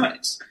majority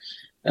decides.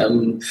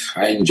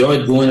 I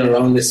enjoyed going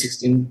around the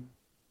 16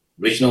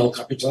 regional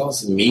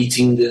capitals,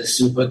 meeting the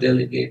super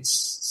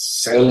delegates,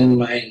 selling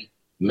my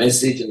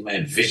message and my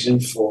vision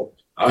for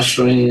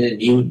ushering in a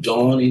new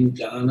dawn in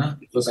Ghana,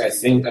 because I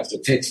think after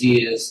 30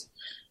 years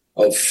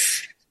of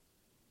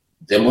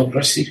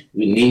democracy,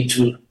 we need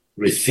to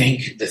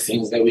rethink the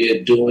things that we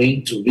are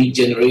doing to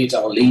regenerate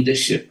our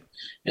leadership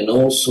and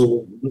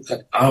also look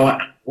at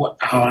what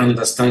our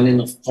understanding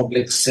of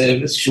public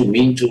service should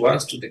mean to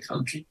us, to the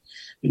country.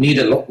 We need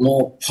a lot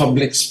more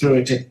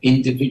public-spirited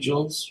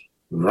individuals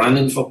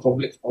running for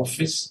public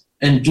office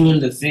and doing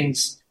the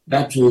things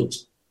that would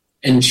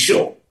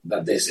ensure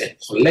that there's a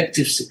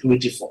collective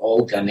security for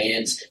all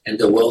Ghanaians and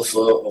the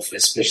welfare of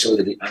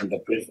especially the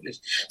underprivileged.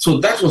 So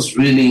that was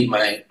really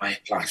my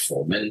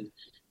platform. And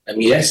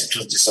yes, it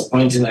was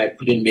disappointing I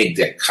couldn't make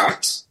the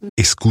cut.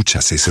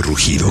 ¿Escuchas ese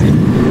rugido?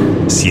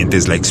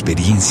 ¿Sientes la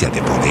experiencia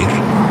de poder?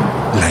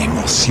 ¿La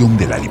emoción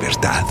de la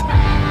libertad?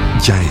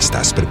 Ya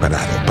estás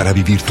preparado para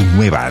vivir tu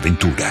nueva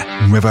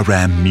aventura. Nueva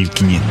Ram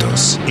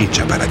 1500,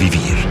 hecha para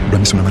vivir.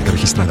 Ram es una marca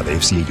registrada de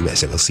FCA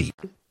US LLC.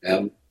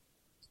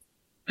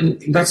 And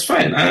that's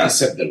fine. I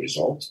accept the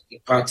result.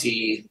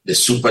 The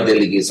super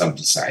delegates have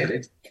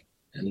decided.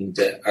 And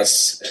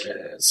as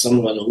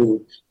someone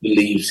who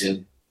believes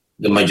in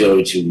the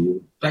majority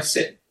rule, that's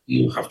it.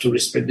 You have to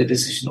respect the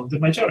decision of the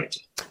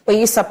majority. Were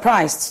you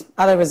surprised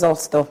at the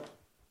results, though?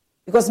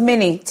 Because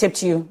many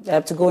tipped you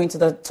to go into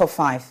the top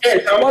 5.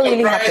 Yes, what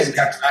really happened?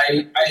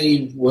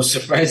 I was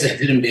surprised I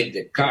didn't make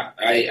the cut.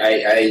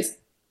 I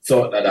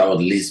thought that I would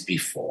at least be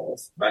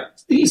 4th.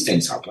 But these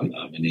things happen.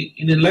 I mean,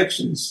 in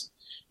elections,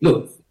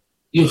 look,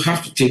 you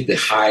have to take the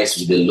highs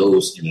with the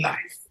lows in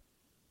life.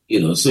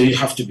 So you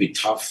have to be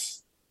tough,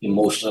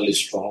 emotionally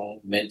strong,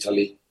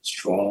 mentally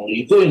strong.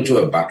 You go into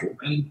a battle,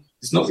 and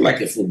it's not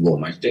like a football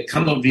match. There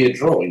cannot be a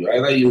draw.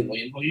 Either you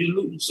win or you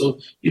lose. So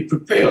you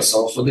prepare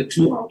yourself for the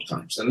 2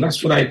 outcomes, and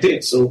that's what I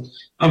did. So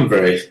I'm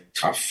very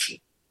tough,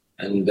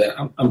 and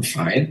I'm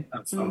fine.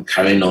 I'm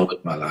carrying on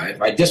with my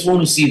life. I just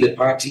want to see the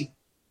party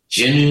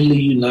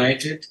genuinely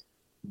united,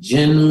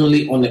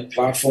 genuinely on a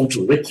platform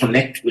to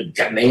reconnect with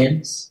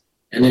Ghanaians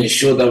and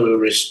ensure that we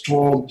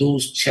restore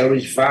those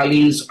cherished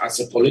values as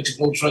a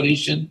political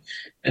tradition,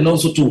 and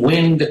also to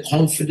win the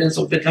confidence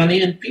of the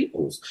Ghanaian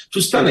peoples,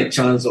 to stand a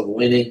chance of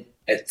winning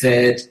a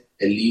 3rd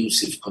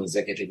elusive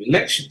consecutive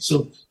election.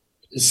 So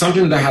it's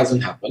something that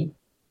hasn't happened,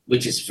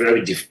 which is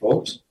very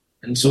difficult.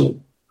 And so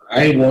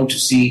I want to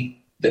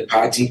see the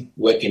party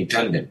work in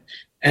tandem.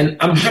 And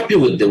I'm happy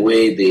with the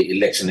way the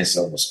election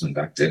itself was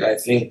conducted. I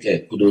think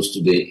kudos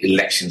to the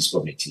elections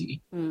committee.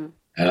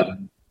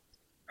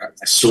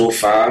 So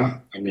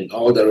far, I mean,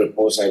 all the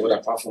reports I got,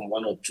 apart from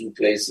 1 or 2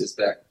 places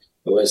that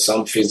there were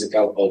some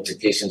physical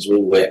altercations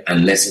which were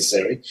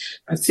unnecessary.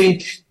 I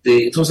think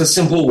it was a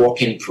simple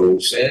walk-in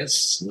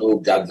process, no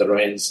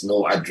gatherings,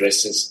 no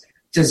addresses.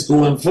 Just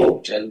go and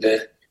vote and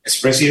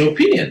express your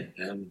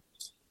opinion.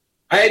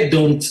 I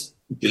don't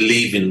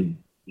believe in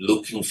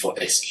looking for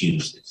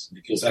excuses,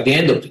 because at the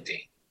end of the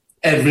day,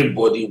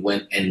 everybody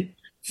went and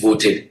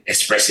voted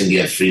expressing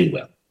their free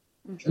will.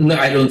 No,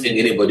 I don't think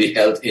anybody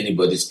held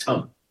anybody's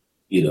tongue.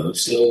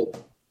 So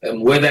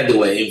whether they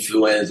were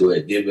influenced or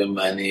given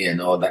money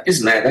and all that,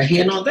 it's neither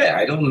here nor there.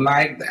 I don't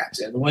like that.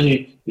 And when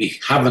we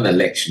have an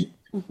election,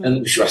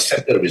 and we should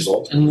accept the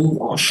result and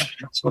move on.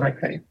 That's what I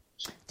think.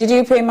 Did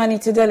you pay money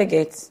to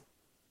delegates?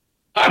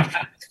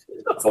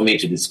 It's not for me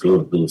to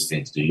disclose those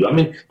things to you. I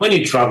mean, when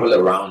you travel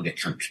around the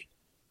country,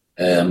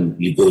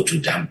 you go to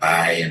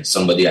Dambai and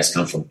somebody has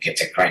come from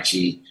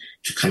Ketekrachi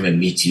to come and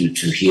meet you,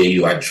 to hear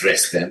you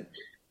address them.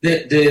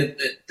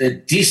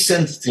 The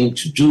decent thing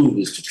to do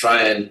is to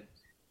try and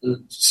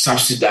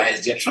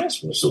subsidize their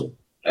transport. So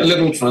a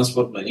little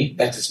transport money,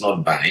 that is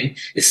not buying.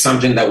 It's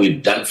something that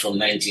we've done from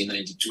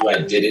 1992.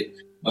 I did it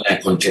when I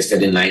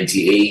contested in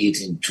 98,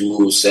 in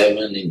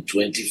 2007, in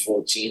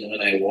 2014, when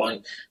I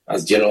won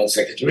as General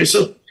Secretary.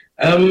 So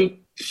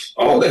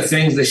all the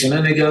things, the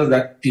shenanigans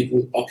that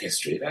people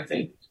orchestrate, I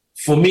think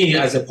for me,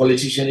 as a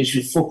politician, you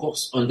should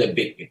focus on the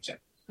big picture.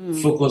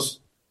 Focus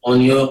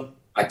on your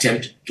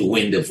attempt to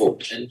win the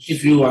vote. And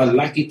if you are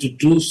lucky to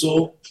do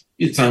so,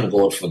 you thank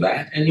God for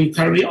that and you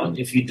carry on.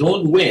 If you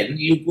don't win,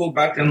 you go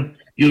back and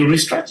you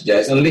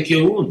re-strategize and lick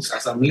your wounds,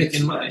 as I'm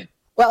licking mine.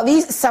 Well,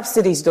 these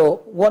subsidies, though,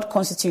 what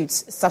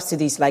constitutes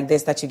subsidies like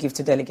this that you give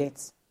to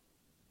delegates?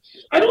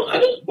 I don't.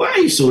 Why are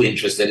you so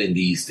interested in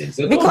these things?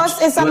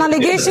 Because it's an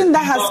allegation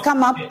that has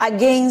come up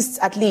against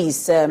at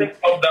least. It's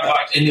not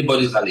about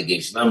anybody's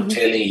allegation. I'm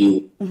telling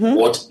you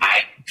what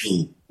I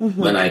do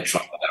when I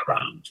travel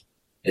around.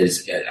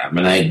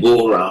 When I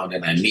go around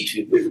and I meet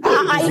people.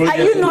 Are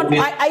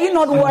you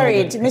not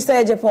worried,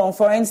 Mr. Ejepong,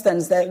 for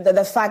instance,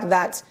 the fact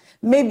that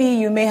maybe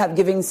you may have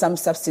given some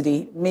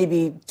subsidy,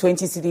 maybe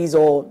 20 cedis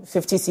or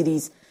 50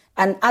 cedis,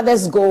 and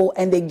others go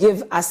and they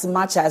give as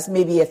much as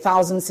maybe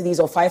 1,000 cedis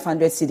or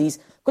 500 cedis?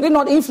 Could it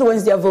not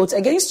influence their vote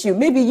against you?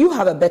 Maybe you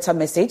have a better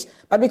message,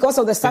 but because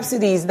of the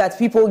subsidies that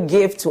people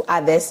give to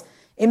others,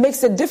 it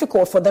makes it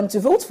difficult for them to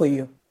vote for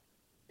you.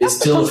 They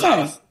still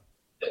have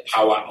the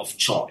power of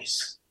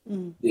choice.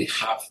 They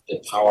have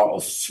the power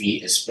of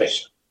free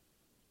expression.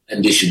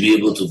 And they should be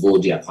able to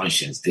vote their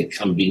conscience. There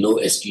can be no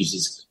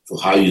excuses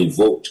for how you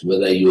vote,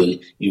 whether you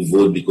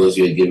vote because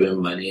you're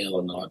given money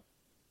or not.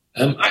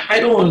 I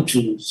don't want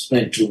to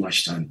spend too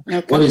much time.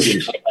 Okay. What is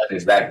important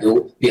is that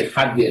they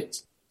had their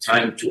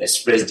time to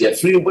express their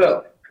free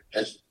will.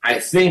 And I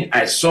think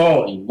I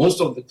saw in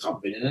most of the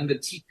company and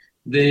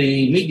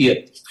the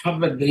media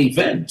covered the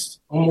event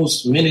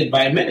almost minute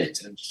by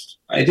minute. And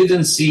I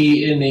didn't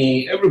see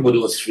everybody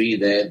was free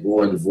there.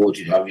 Go and vote.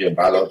 You have your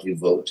ballot, you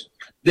vote.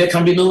 There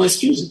can be no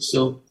excuses.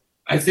 So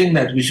I think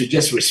that we should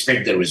just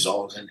respect the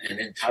result and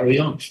then carry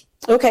on.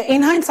 Okay.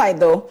 In hindsight,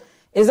 though,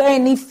 is there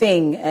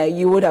anything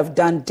you would have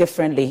done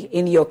differently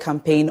in your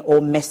campaign or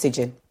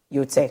messaging, you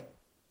would say?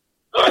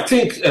 I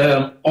think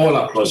all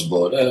across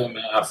board.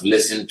 I've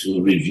listened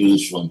to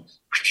reviews from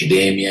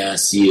academia,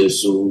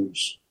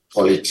 CSOs,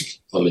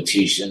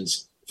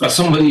 politicians. But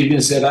somebody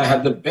even said I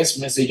had the best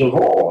message of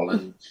all.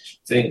 And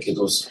I think it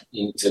was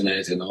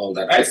internet and all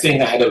that. I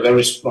think I had a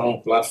very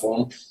strong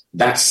platform.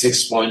 That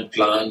 6-point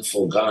plan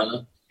for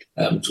Ghana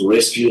to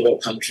rescue our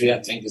country,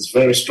 I think is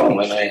very strong.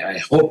 And I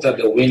hope that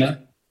the winner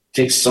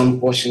takes some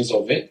portions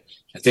of it.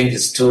 I think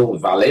it's still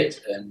valid.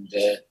 And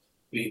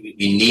we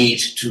need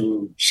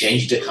to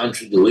change the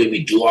country, the way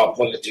we do our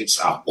politics,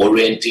 our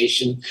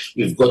orientation.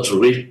 We've got to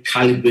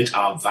recalibrate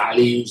our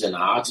values and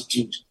our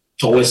attitude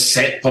towards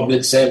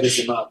public service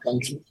in our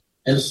country.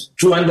 And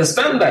to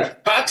understand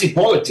that party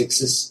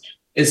politics is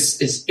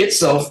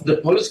itself, the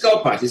political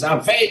parties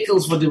are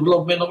vehicles for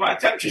development of our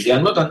country. They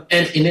are not an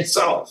end in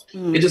itself.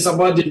 It is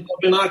about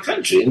developing our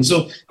country. And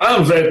so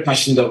I'm very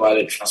passionate about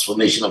the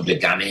transformation of the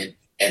Ghanaian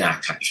and our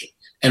country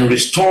and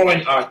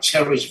restoring our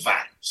cherished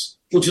values,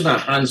 putting our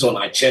hands on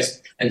our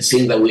chest and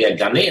saying that we are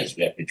Ghanaians,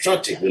 we are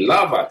patriotic, we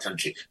love our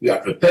country, we are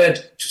prepared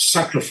to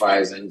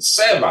sacrifice and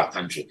serve our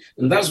country.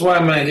 And that's why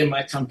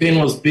my campaign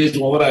was based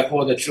on what I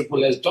call the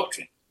Triple S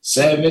doctrine: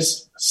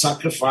 service,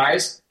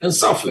 sacrifice, and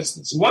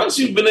selflessness. Once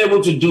you've been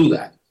able to do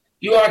that,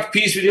 you are at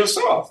peace with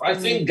yourself. I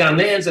think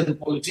Ghanaians and the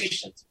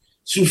politicians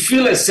should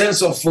feel a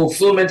sense of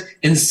fulfillment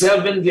in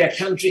serving their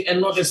country and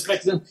not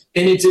expecting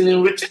anything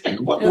in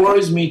return. What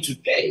worries me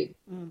today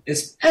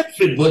is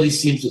everybody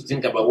seems to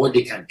think about what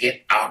they can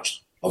get out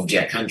of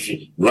their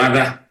country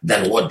rather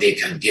than what they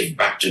can give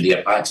back to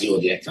their party or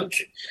their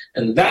country.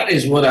 And that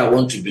is what I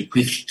want to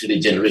bequeath to the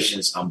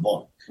generations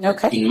unborn.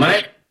 Okay.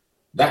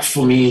 That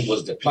for me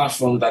was the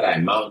platform that I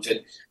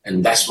mounted,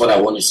 and that's what I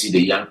want to see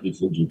the young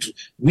people do too.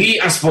 We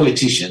as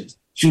politicians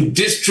should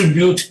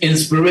distribute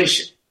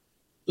inspiration.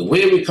 The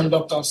way we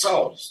conduct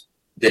ourselves,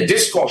 the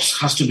discourse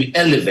has to be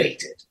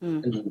elevated.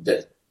 And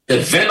the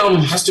venom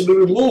has to be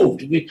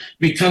removed.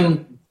 We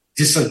can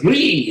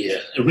disagree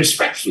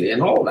respectfully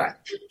and all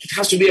that. It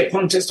has to be a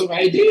contest of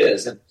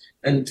ideas.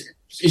 And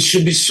it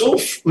should be so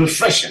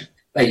refreshing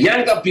that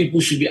younger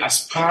people should be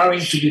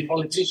aspiring to be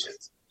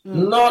politicians,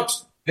 not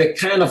the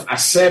kind of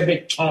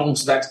acerbic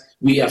tongues that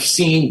we have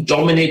seen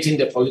dominating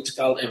the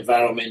political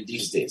environment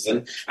these days.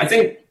 And I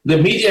think the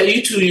media,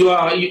 you too,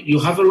 you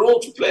have a role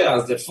to play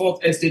as the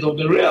fourth estate of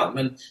the realm.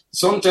 And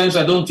sometimes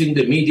I don't think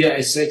the media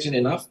is searching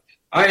enough.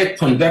 I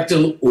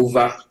conducted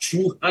over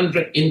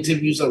 200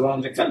 interviews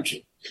around the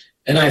country.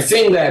 And I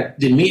think that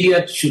the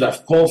media should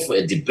have called for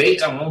a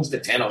debate amongst the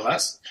 10 of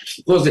us,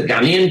 because the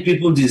Ghanaian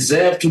people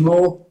deserve to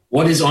know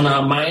what is on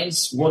our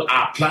minds, what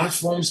our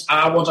platforms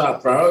are, what our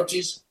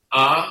priorities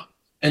are,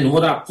 and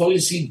what our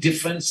policy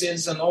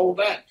differences and all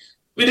that.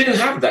 We didn't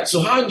have that.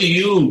 So how do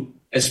you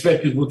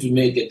expect people to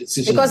make a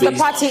decision? Because your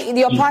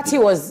party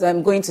was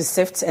going to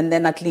sift, and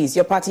then at least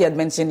your party had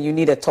mentioned you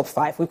need a top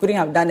 5. We couldn't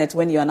have done it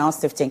when you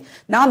announced sifting.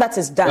 Now that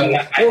is done,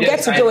 we'll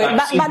get to do it.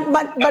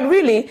 But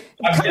really,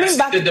 coming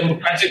back, the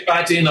Democratic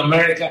Party in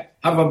America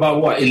have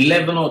about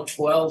 11 or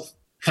 12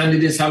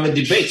 candidates have a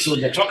debate, so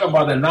they talk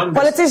about the numbers.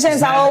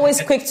 Politicians are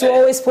always quick to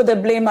always put the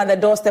blame at the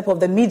doorstep of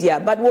the media,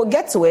 but we'll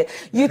get to it.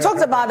 You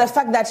talked about the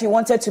fact that you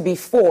wanted to be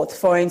fourth,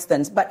 for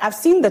instance, but I've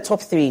seen the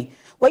top 3.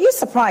 Were you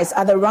surprised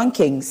at the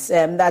rankings?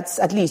 That's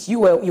at least you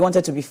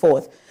wanted to be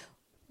fourth.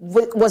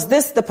 Was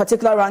this the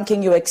particular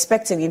ranking you were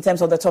expecting in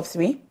terms of the top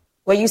three?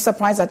 Were you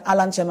surprised at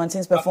Alan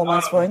Chemantin's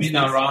performance, for instance?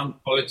 I've been around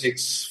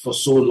politics for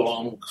so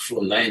long,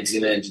 from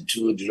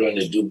 1992 during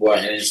the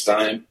Dubois-Henn's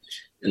time,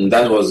 and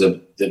that was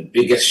the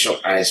biggest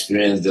shock I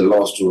experienced, the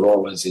loss to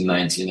Rawlings in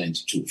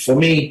 1992. For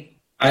me,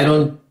 I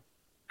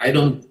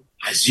don't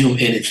assume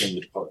anything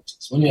with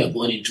politics. When you are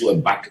going into a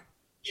battle,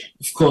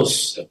 of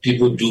course,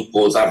 people do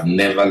polls. I've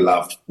never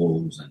loved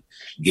polls and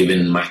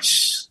given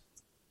much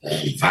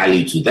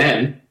value to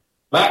them,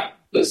 but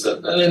there's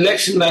an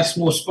election that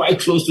was quite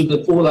close to the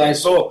poll I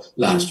saw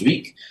last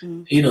week.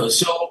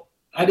 So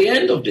at the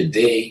end of the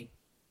day,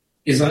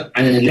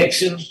 an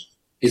election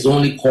is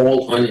only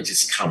called when it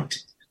is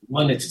counted.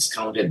 When it is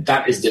counted,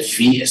 that is the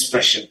free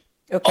expression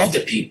of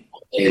the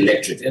people, the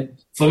electorate. And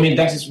for me,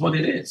 that is what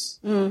it is.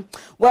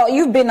 Well,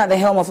 you've been at the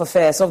helm of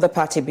affairs of the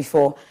party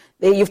before.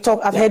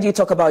 I've heard you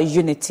talk about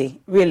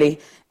unity, really,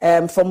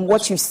 from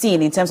what you've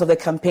seen in terms of the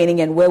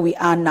campaigning and where we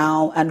are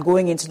now and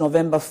going into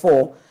November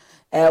 4.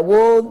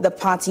 Will the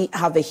party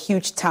have a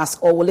huge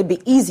task, or will it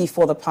be easy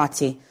for the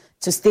party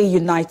to stay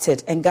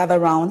united and gather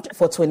round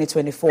for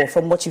 2024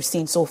 from what you've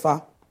seen so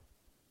far?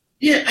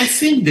 Yeah, I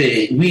think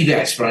we, the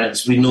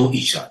aspirants, we know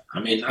each other. I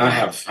mean, I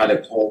have had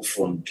a call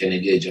from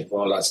Kennedy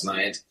Ejapon last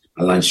night,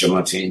 Alan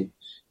Chemantin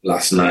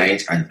last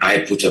night, and I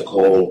put a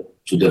call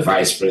to the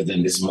Vice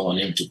President this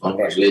morning to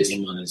congratulate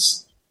him on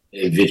his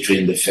victory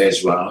in the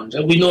first round.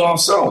 And we know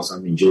ourselves. I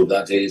mean, Joe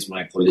Date is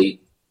my colleague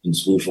in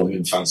school from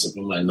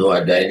Infantsipum. I know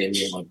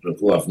Adainimi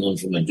who I've known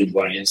from a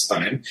Dubois-Henn's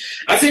time.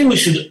 I think we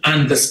should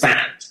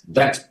understand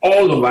that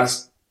all of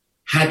us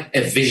had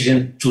a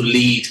vision to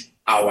lead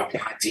our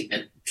party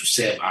and to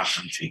serve our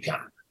country,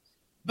 Ghana.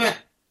 But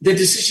the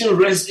decision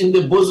rests in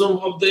the bosom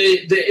of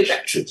the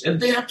electorate, and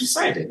they have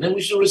decided, and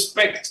we should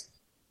respect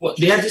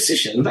their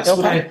decision. That's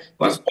what I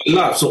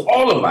love. So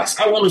all of us,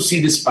 I want to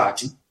see this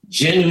party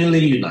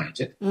genuinely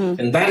united,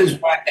 and that is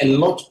why a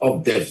lot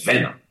of the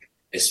venom,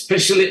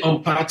 especially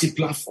on party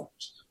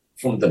platforms,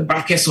 from the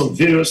backers of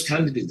various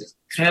candidates,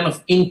 kind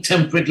of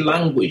intemperate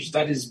language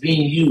that is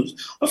being used.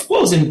 Of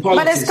course, in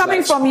politics... But it's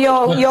coming from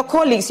your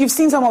colleagues. You've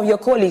seen some of your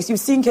colleagues. You've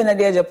seen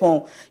Kennedy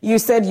Ejapon. You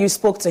said you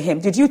spoke to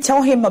him. Did you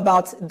tell him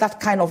about that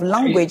kind of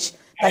language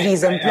that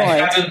he's employed?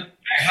 I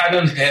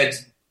hadn't heard...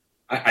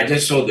 I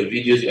just saw the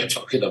videos you're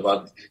talking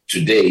about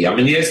today. I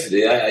mean,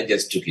 yesterday, I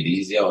just took it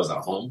easy. I was at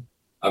home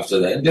after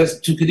that and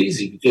just took it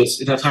easy because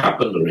it had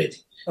happened already.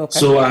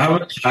 So I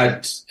haven't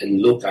had a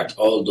look at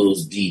all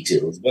those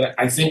details, but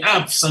I think I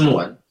have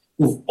someone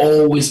who've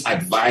always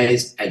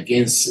advised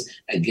against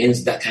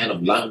that kind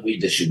of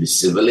language. There should be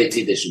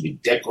civility, there should be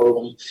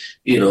decorum,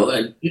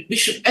 and we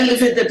should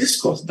elevate the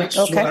discourse. That's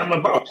what I'm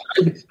about.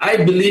 I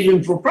believe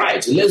in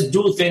propriety. Let's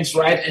do things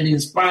right and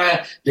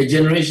inspire the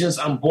generations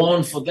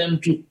unborn for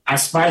them to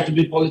aspire to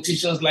be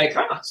politicians like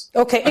us.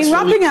 Okay, in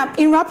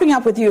wrapping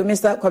up with you,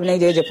 Mr.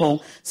 Kennedy Ejapon,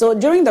 so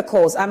during the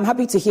calls, I'm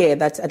happy to hear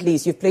that at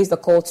least you've placed the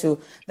call to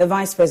the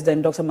Vice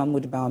President, Dr.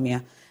 Mahmoud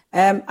Bawumia.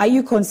 Are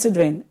you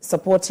considering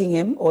supporting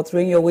him or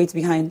throwing your weight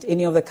behind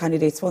any of the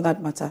candidates for that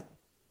matter?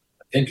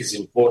 I think it's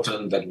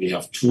important that we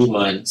have 2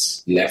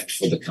 months left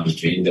for the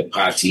campaign. The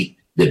party,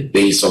 the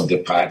base of the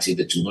party,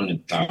 the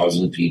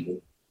 200,000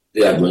 people,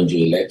 they are going to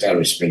elect. I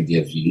respect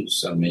their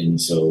views. I mean,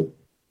 so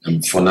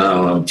for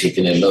now, I'm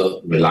taking a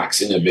look,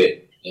 relaxing a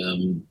bit,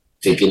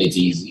 taking it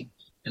easy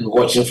and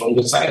watching from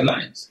the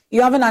sidelines.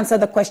 You haven't answered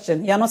the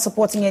question. You're not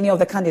supporting any of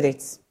the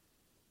candidates?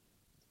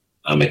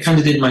 I'm a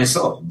candidate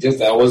myself.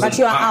 Just I wasn't. But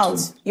you are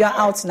out. You are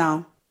out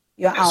now.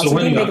 You are out. So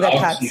when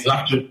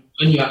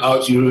you are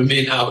out, you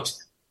remain out.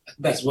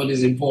 That's what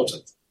is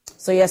important.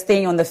 So you're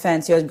staying on the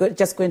fence. You're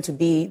just going to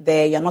be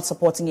there. You're not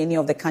supporting any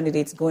of the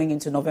candidates going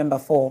into November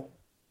 4.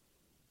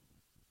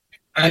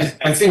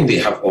 I think they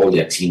have all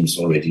their teams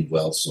already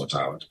well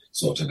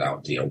sorted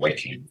out. They are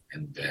working,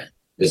 and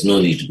there's no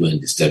need to go and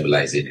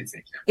destabilize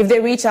anything. If they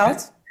reach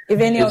out, if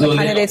any of the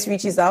candidates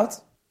reaches out.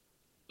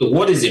 So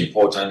what is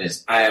important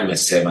is I am a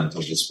servant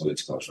of this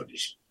political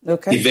tradition.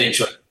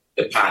 Eventually,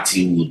 the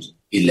party would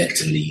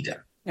elect a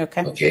leader.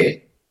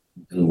 Okay.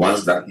 And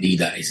once that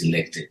leader is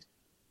elected,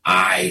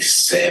 I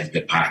serve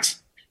the party.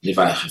 And if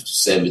I have to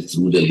serve it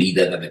through the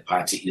leader that the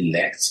party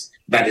elects,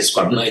 that is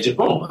Kwabena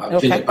Ejapon.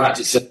 I've been the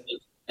party servant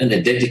and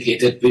a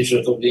dedicated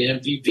patriot of the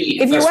NPP.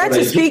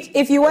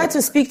 If you were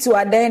to speak to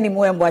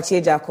Adainimi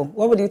Mbwachi Ejako,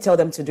 what would you tell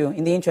them to do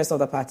in the interest of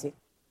the party?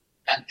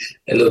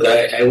 Look,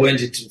 I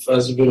went into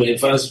Infantsipum. In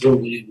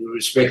Infantsipum, we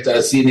respect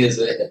our seniors.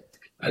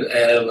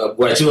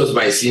 Mbwachi was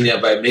my senior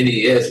by many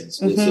years,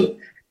 so it's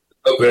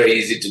not very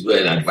easy to go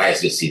and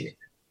advise your senior.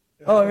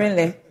 Oh,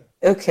 really?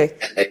 Okay.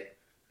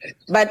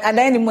 But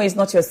Adainimi is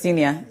not your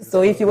senior,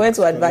 so if you were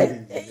to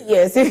advise,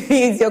 yes,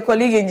 he's your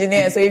colleague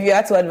engineer, so if you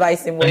had to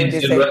advise him, what would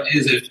you say?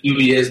 He's a few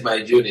years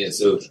my junior,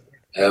 so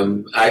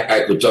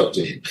I could talk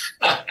to him.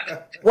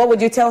 What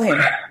would you tell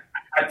him?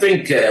 I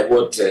think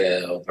what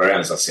Opare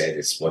Ansah said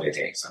is what it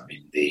is. I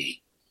mean,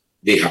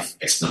 they have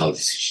personal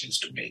decisions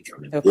to make. I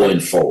mean, going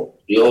forward,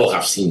 we all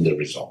have seen the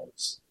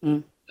results.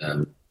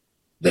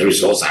 The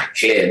results are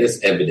clear.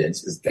 This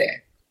evidence is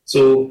there.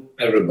 So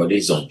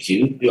everybody's on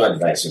cue. You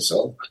advise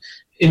yourself.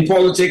 In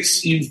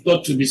politics, you've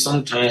got to be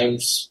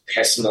sometimes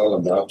personal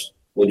about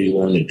what you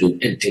want to do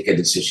and take a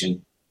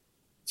decision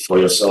for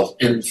yourself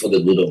and for the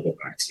good of the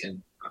party.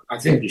 And I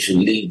think we should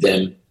leave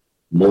them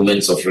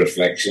moments of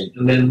reflection,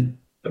 and then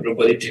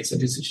everybody takes a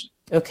decision.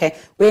 Okay,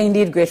 we're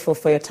indeed grateful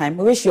for your time.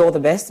 We wish you all the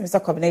best,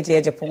 Mr. Kwabena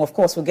Gyeyegyapong. Of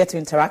course, we'll get to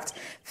interact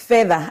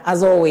further,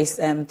 as always.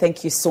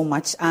 Thank you so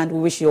much, and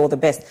we wish you all the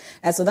best.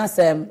 So that's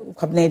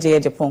Kwabena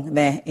Gyeyegyapong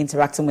there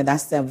interacting with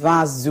us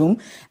via Zoom,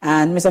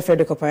 and Mr.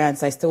 Frederick Opare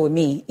Ansah is still with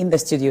me in the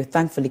studio,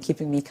 thankfully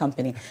keeping me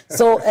company.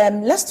 So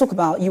let's talk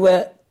about, you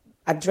were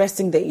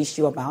addressing the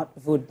issue about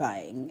vote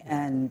buying,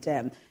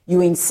 and you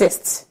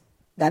insist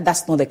that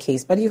that's not the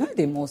case, but you've had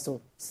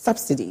also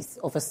subsidies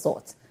of a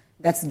sort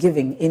that's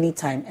giving any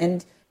time,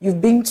 and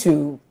you've been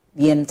to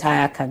the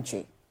entire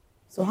country.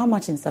 So how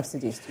much in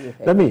subsidies do you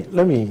pay?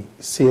 Let me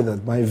say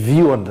that my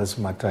view on this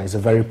matter is a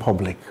very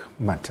public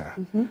matter.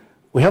 Mm-hmm.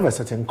 We have a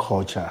certain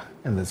culture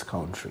in this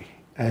country,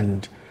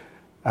 and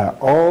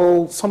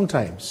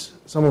sometimes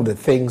some of the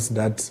things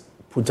that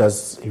put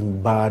us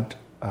in bad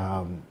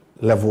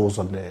levels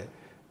on the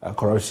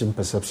corruption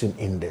perception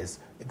index,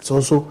 it's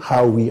also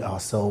how we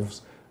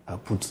ourselves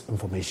put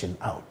information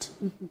out.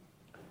 Mm-hmm.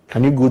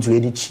 Can you go to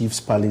any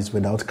chief's palace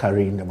without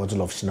carrying a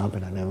bottle of schnapp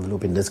and an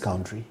envelope in this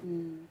country?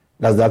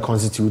 Does that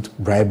constitute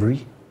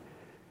bribery?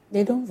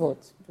 They don't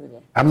vote, do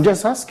they? I'm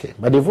just asking,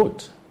 but they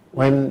vote.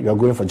 When you're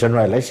going for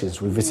general elections,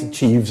 we visit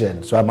chiefs,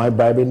 and so am I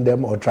bribing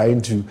them or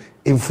trying to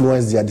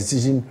influence their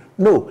decision?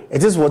 No,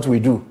 it is what we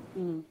do.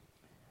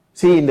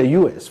 See, in the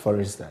US, for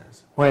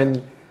instance,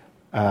 when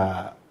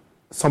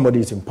somebody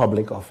is in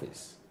public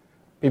office,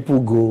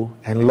 people go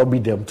and lobby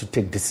them to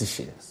take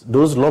decisions.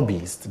 Those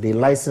lobbyists, they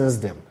license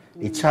them.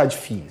 They charge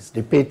fees,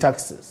 they pay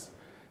taxes.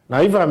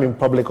 Now, if I'm in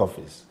public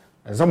office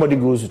and somebody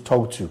goes to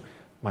talk to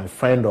my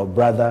friend or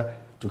brother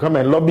to come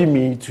and lobby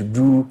me to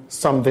do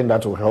something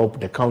that will help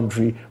the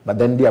country, but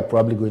then they are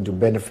probably going to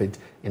benefit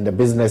in the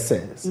business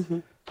sense. Mm-hmm.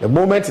 The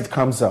moment it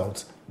comes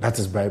out, that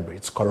is bribery,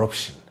 it's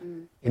corruption.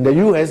 In the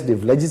US,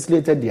 they've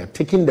legislated, they are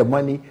taking the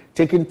money,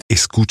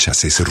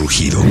 ¿Escuchas ese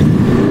rugido?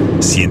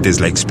 ¿Sientes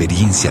la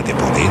experiencia de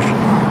poder?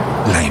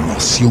 ¿La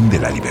emoción de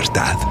la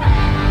libertad?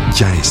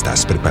 Ya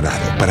estás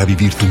preparado para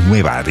vivir tu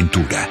nueva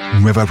aventura.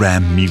 Nueva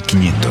Ram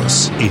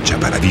 1500, hecha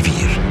para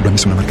vivir. Ram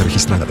es una marca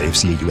registrada de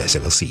FCA US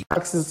LLC.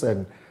 Taxes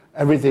and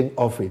everything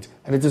off it,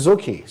 and it is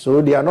okay.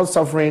 So they are not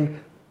suffering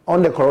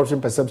on the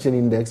corruption perception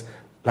index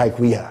like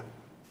we are.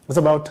 It's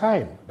about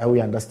time that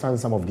we understand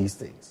some of these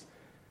things.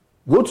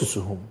 Go to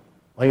Suhum.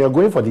 When you're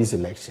going for these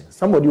elections,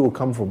 somebody will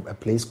come from a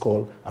place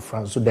called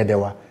Afranso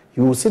Dedewa.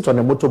 He will sit on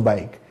a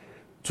motorbike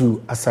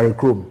to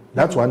Asarikrom.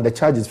 That one, the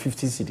charge is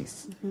 50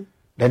 cedis. Mm-hmm.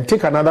 Then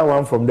take another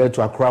one from there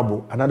to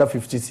Akrabo, another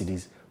 50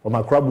 cedis, from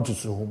Akrabo to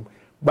Suhum.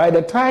 By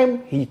the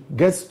time he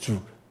gets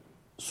to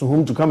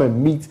Suhum to come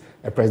and meet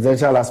a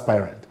presidential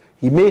aspirant,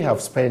 he may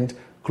have spent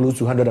close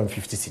to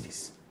 150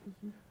 cedis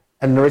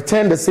and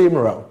return the same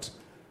route.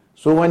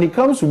 So when he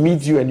comes to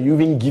meet you and you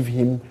even give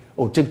him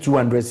or take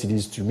 200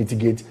 cedis to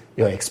mitigate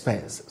your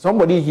expense,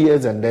 somebody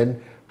hears and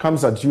then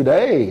comes at you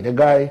that, hey, the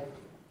guy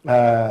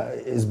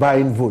is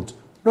buying vote.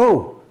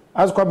 No,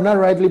 as Kwabena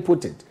rightly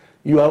put it,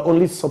 you are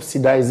only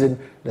subsidizing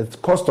the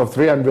cost of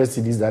 300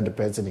 cedis that the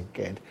person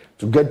incurred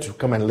to get to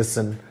come and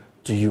listen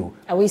to you.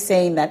 Are we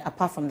saying that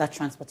apart from that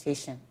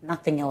transportation,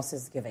 nothing else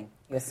is giving?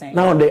 You're saying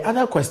now the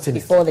other question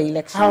before is, the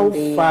election, how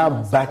far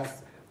back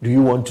do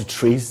you want to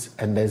trace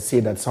and then say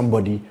that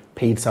somebody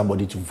paid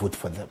somebody to vote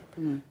for them?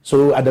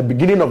 So at the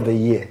beginning of the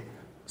year,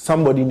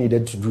 somebody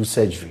needed to do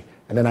surgery,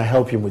 and then I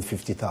help him with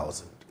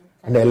 50,000,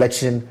 and the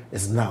election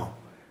is now.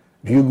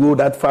 Do you go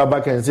that far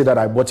back and say that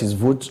I bought his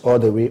vote all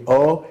the way?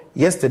 Or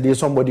yesterday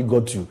somebody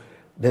got to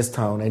this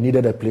town and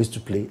needed a place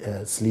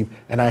to sleep,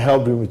 and I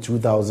helped him with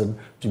 2,000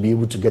 to be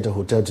able to get a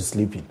hotel to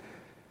sleep in.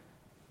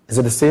 Is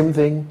it the same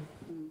thing?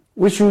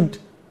 We should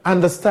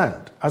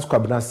understand, as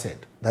Kwabena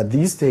said, that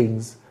these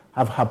things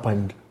have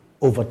happened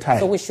over time.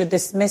 So we should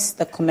dismiss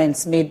the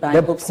comments made by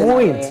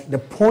the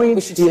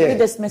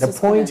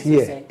point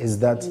here is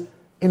that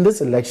in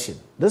this election,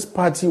 this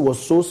party was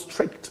so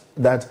strict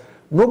that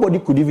nobody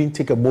could even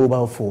take a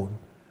mobile phone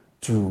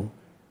to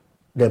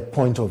the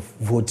point of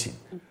voting.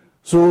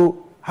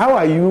 So how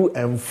are you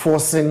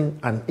enforcing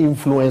an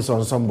influence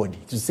on somebody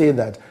to say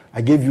that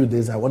I gave you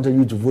this, I wanted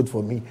you to vote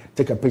for me,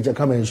 take a picture,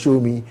 come and show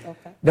me?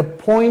 Okay. The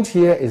point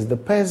here is the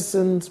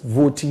persons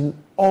voting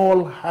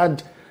all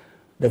had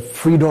the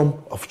freedom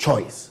of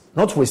choice,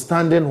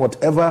 notwithstanding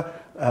whatever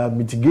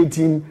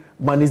mitigating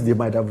monies they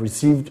might have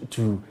received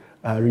to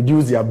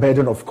reduce their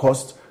burden of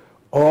cost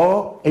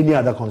or any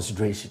other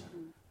consideration.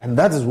 And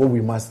that is what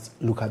we must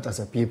look at as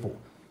a people.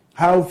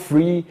 How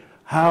free,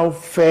 how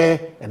fair,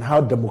 and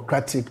how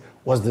democratic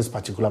was this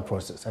particular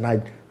process? And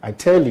I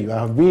tell you,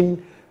 I have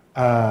been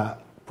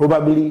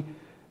probably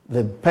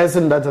the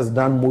person that has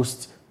done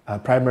most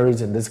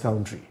primaries in this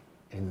country.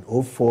 In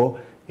 2004,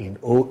 in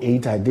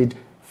 2008, I did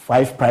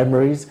 5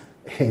 primaries.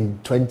 In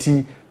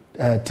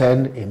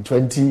 2010, in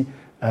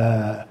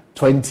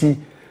 2020,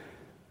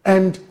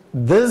 And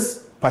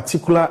this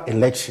particular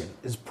election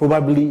is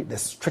probably the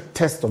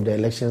strictest of the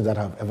elections that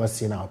I've ever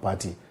seen our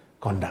party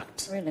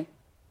conduct. Really?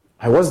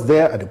 I was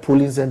there at the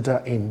polling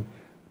center in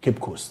Cape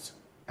Coast,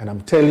 and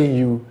I'm telling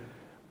you,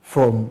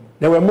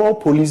 there were more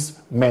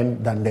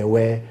policemen than there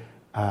were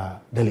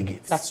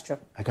delegates. That's true.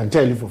 I can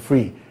tell you for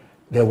free.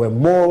 There were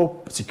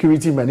more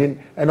security men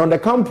in, and on the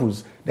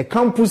campus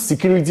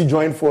security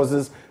joined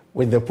forces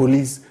with the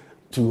police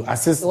to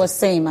assist. It was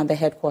same at the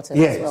headquarters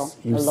yes, as well.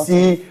 You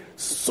see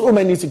so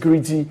many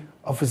security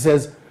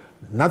officers,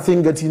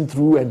 nothing getting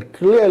through, and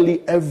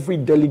clearly every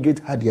delegate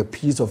had their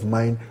peace of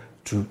mind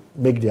to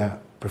make their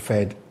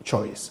preferred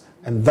choice.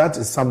 And that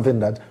is something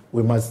that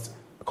we must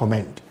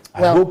commend.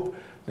 I hope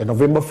the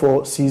November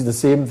 4 sees the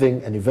same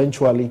thing, and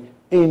eventually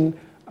in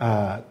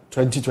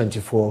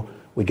 2024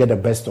 we get the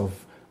best of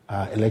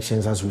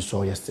elections as we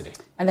saw yesterday.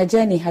 And the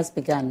journey has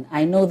begun.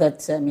 I know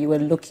that you were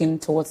looking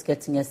towards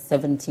getting a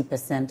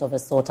 70% of a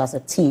sort as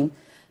a team.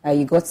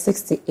 You got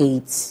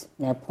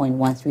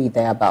 68.13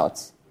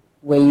 thereabouts.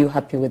 Were you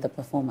happy with the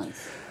performance?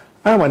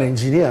 I'm an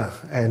engineer,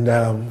 and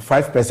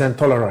 5%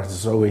 tolerance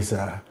is always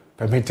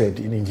permitted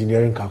in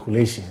engineering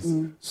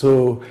calculations.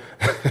 So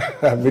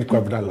I made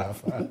Kwabena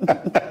laugh.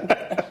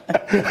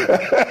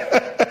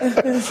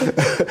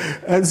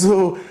 And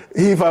so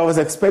if I was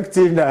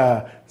expecting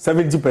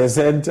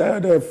 70%,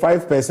 the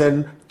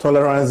 5%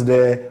 tolerance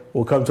there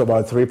will come to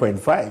about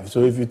 3.5.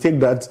 So if you take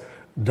that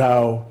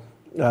down,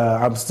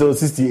 I'm still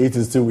 68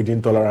 is still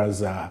within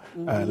tolerance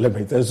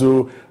limit. And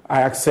so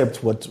I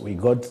accept what we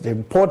got. The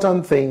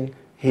important thing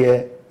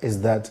here is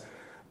that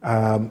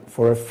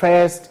for a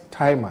first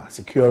timer,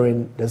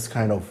 securing this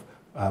kind of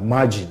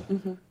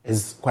margin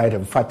is quite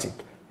emphatic.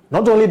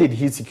 Not only did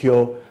he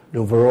secure the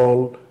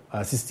overall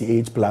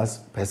 68 plus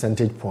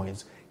percentage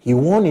points, he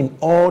won in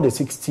all the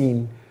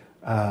 16.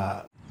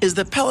 Is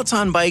the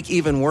Peloton bike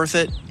even worth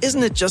it?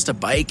 Isn't it just a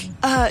bike?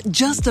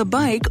 Just a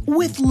bike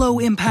with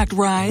low-impact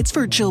rides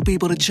for chill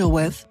people to chill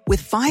with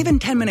 5 and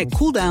 10-minute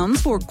cooldowns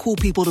for cool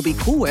people to be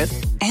cool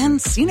with,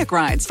 and scenic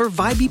rides for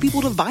vibey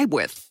people to vibe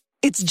with.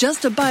 It's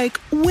just a bike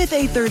with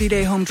a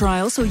 30-day home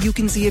trial so you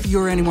can see if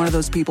you're any one of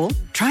those people.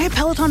 Try a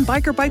Peloton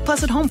Bike or Bike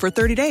Plus at home for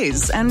 30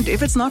 days, and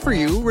if it's not for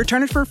you,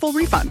 return it for a full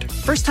refund.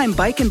 First-time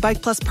Bike and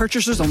Bike Plus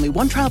purchasers only.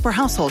 1 trial per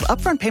household.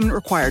 Upfront payment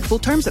required. Full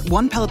terms at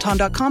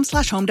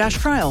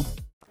onepeloton.com/home-trial.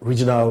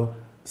 Regional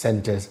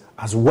centers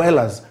as well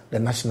as the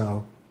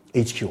national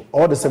HQ,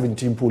 all the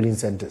 17 polling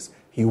centers,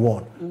 he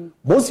won.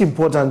 Most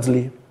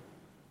importantly,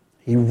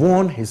 he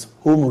won his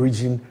home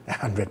region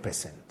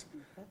 100%.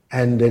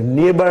 And the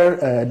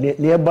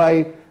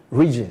nearby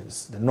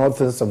regions, the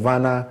northern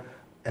Savannah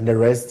and the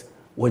rest,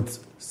 with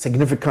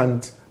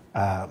significant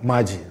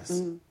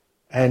margins.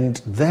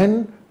 And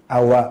then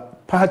our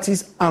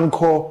party's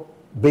anchor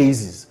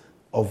bases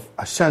of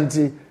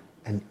Ashanti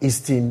and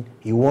Eastern,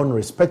 he won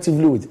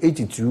respectively with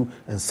 82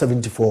 and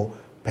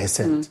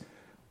 74%.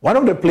 One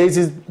of the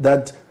places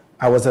that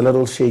I was a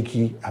little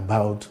shaky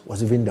about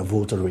was even the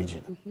Volta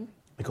region.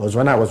 Because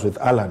when I was with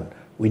Alan,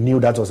 we knew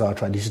that was our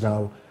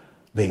traditional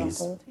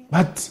base.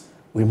 But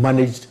we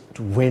managed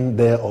to win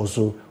there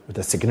also with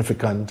a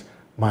significant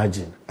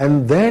margin.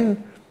 And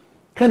then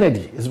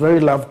Kennedy is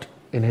very loved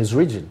in his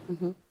region.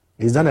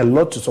 He's done a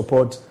lot to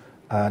support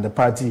the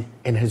party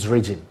in his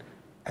region.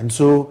 And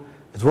so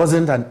it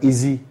wasn't an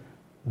easy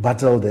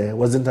battle there, it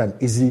wasn't an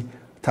easy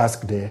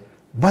task there,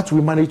 but we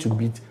managed to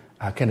beat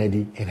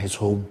Kennedy in his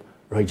home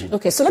region.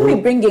 Okay, so let me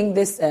bring in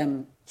this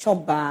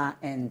chop bar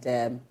and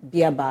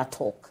beer bar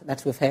talk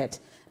that we've had,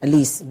 at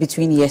least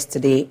between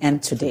yesterday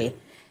and today.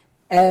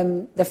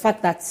 The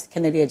fact that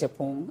Kennedy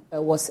Ejapong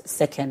was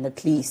second,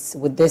 at least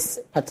with this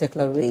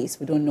particular race,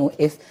 we don't know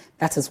if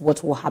that is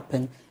what will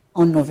happen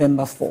on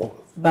November 4th.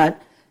 But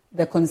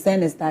the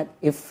concern is that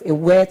if it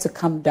were to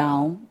come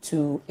down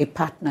to a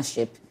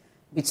partnership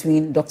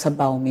between Dr.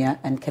 Bawumia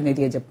and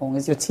Kennedy Ejapong,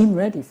 is your team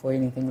ready for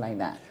anything like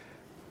that?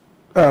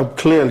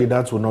 Clearly,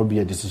 that will not be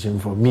a decision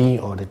for me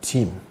or the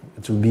team.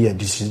 It will be a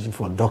decision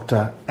for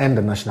Doctor and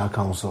the National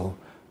Council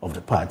of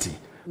the party.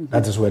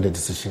 That is where the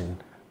decision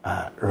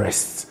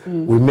rests.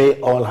 We may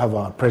all have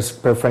our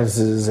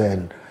preferences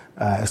and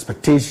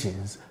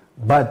expectations,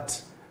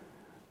 but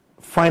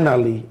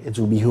finally it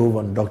will behove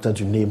on Doctor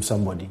to name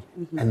somebody,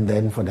 and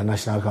then for the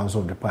National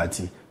Council of the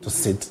party to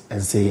sit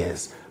and say,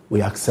 yes,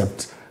 we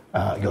accept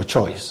your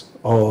choice,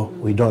 or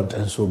we don't,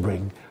 and so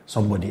bring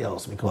somebody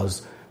else,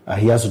 because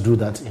he has to do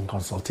that in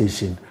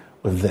consultation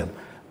with them.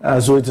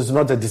 So it is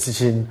not a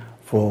decision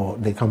for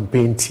the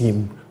campaign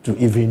team to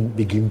even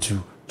begin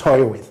to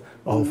toy with,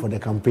 or for the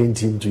campaign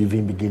team to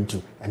even begin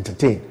to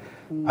entertain.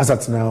 As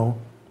at now,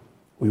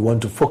 we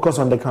want to focus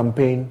on the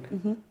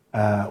campaign,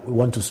 we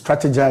want to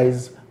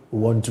strategize, we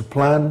want to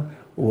plan,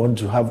 we want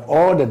to have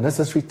all the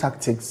necessary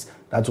tactics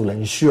that will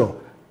ensure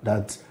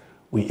that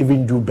we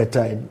even do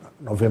better in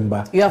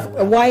November. You have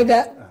a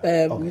wider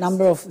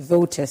number of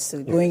voters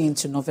going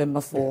into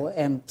November 4,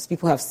 and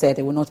people have said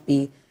it will not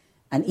be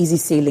an easy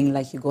sailing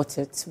like you got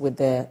it with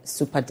the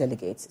super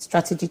delegates.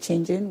 Strategy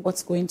changing?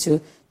 What's going to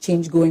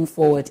change going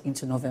forward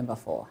into November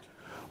 4?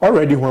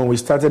 Already when we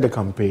started the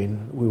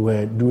campaign, we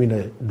were doing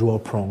a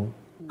dual-prong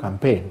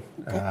campaign.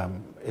 Okay.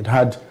 It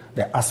had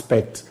the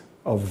aspect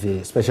of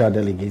the special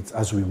delegates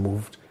as we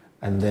moved,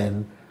 and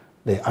then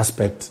the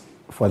aspect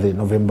for the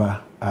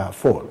November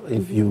fall.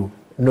 If you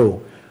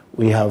know,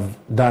 we have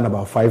done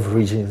about 5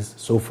 regions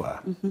so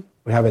far.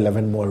 We have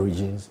 11 more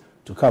regions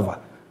to cover.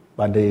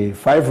 But the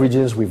 5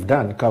 regions we've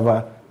done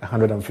cover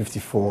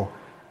 154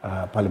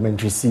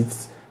 parliamentary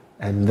seats,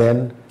 and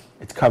then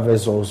it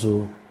covers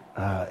also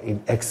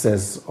in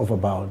excess of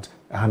about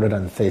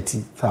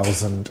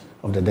 130,000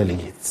 of the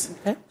delegates.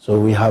 Okay. So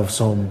we have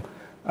some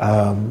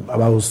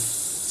about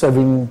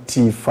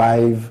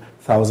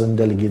 75,000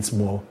 delegates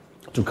more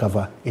to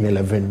cover in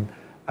 11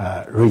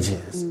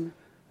 regions.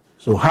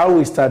 So how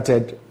we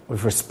started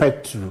with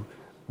respect to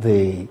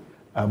the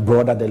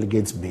broader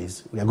delegates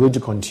base, we are going to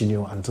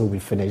continue until we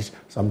finish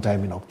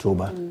sometime in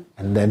October,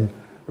 and then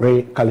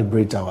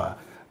recalibrate our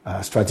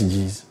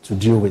strategies to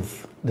deal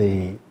with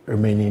the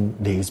remaining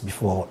days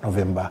before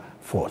November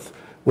 4th.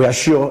 We are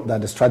sure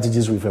that the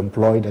strategies we've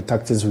employed, the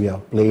tactics we are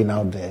playing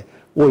out there,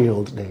 will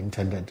yield the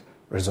intended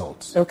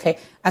results. Okay.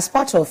 As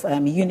part of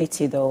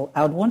unity, though,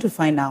 I would want to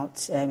find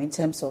out in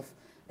terms of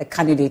the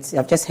candidates.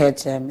 I've just heard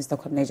Mr.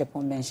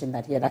 Kodne-Japon mention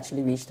that he had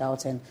actually reached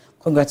out and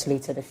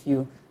congratulated a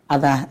few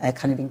other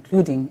candidates,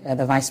 including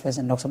the Vice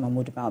President, Dr.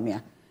 Mahmoud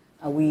Bawumia.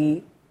 Are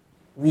we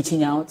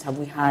reaching out? Have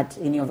we had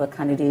any of the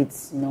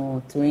candidates,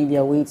 throwing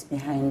their weight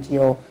behind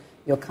your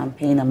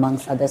campaign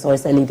amongst others, or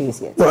it's early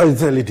days yet? Well,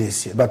 it's early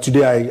days yet. But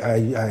today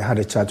I had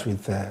a chat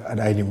with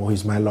Adainimo,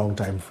 who's my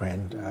longtime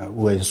friend.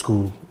 We were in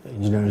school,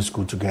 engineering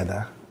school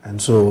together.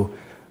 And so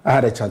I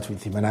had a chat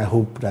with him, and I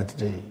hope that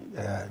the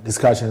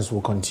discussions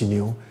will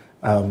continue.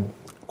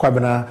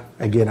 Kwabena,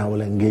 again, I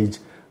will engage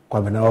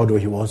Kwabena, although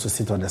he wants to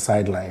sit on the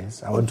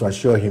sidelines. I want to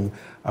assure him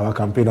our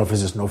campaign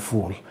office is not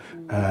full.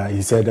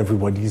 He said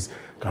everybody's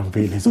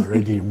campaign is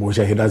already in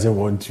motion. He doesn't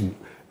want to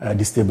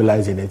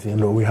destabilize anything.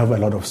 No, we have a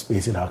lot of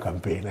space in our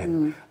campaign,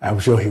 and I'm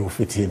sure he will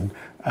fit in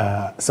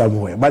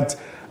somewhere. But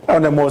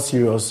on a more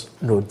serious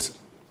note,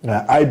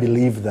 I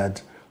believe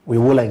that we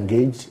will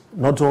engage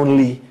not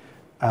only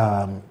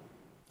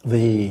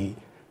the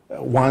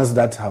ones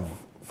that have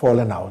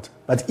fallen out,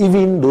 but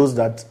even those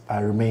that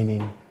are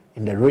remaining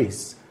in the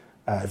race.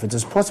 If it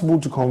is possible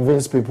to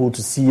convince people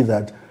to see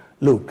that,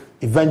 look,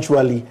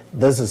 eventually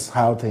this is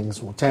how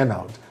things will turn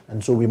out,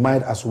 and so we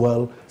might as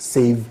well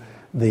save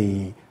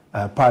the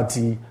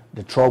party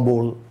the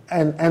trouble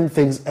and end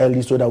things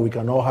early so that we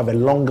can all have a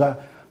longer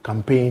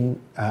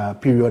campaign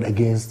period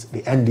against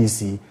the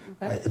NDC.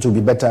 It will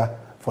be better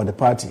for the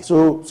party.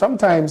 So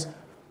sometimes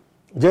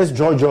just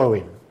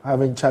join,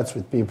 having chats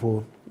with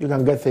people, you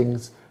can get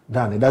things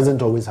done. It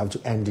doesn't always have to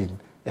end in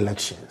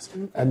elections.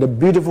 And the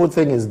beautiful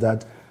thing is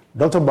that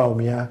Dr.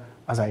 Bawumia,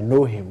 as I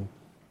know him,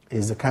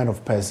 is the kind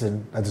of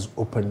person that is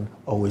open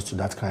always to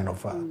that kind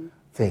of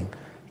thing.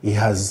 He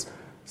has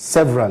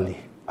severally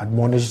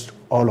admonished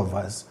all of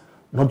us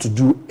not to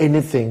do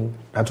anything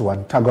that will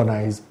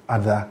antagonize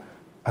other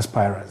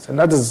aspirants. And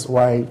that is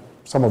why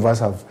some of us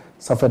have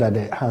suffered at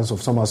the hands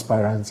of some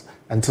aspirants.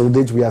 Until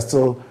date, we are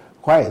still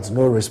quiet,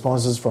 no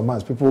responses from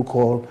us. People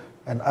call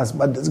and ask,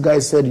 but this guy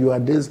said you are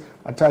this,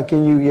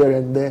 attacking you here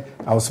and there.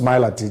 I'll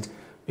smile at it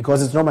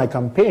because it's not my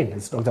campaign.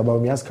 It's Dr.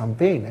 Bawumia's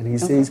campaign. And he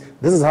says,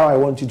 this is how I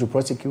want you to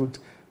prosecute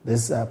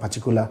this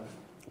particular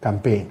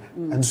campaign.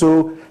 And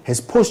so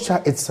his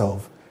posture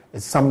itself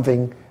is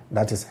something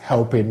that is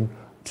helping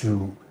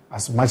to,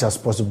 as much as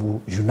possible,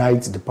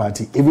 unite the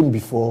party even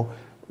before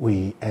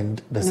we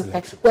end this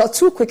election. Well,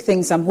 2 quick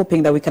things I'm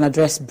hoping that we can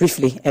address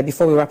briefly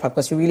before we wrap up,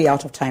 because we're really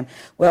out of time.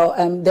 Well,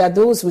 there are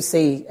those who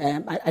say,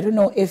 I don't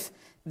know if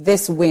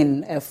this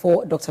win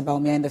for Dr.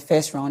 Bawumia in the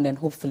first round, and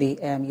hopefully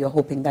you're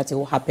hoping that it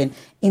will happen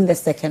in the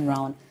second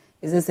round,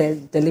 is this a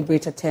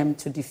deliberate attempt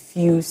to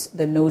diffuse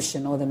the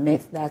notion or the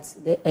myth that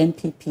the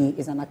NPP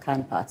is an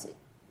Akan party?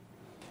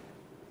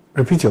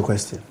 Repeat your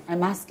question.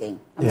 I'm asking.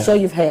 I'm sure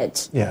you've heard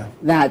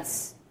that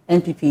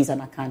NPP is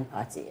an Akan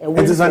party.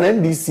 It is an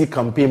NDC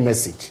campaign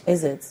message.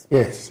 Is it?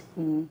 Yes.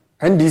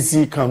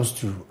 NDC comes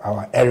to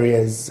our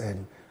areas,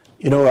 and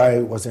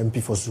I was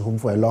MP for Suhum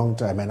for a long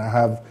time, and I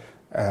have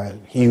a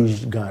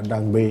huge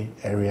Dangbe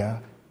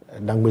area.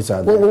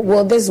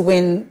 Will this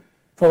win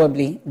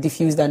probably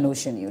diffuse that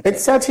notion? It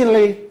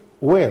certainly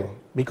will,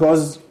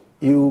 because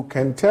you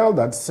can tell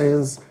that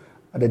since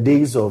the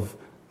days of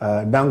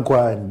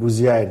Dankwa and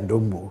Buzia and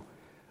Dombo,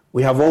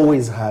 we have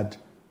always had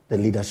the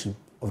leadership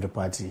of the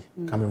party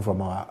coming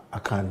from our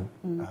Akan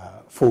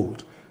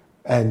fold.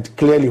 And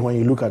clearly when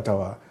you look at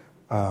our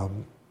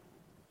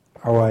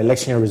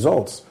election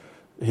results,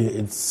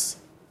 it's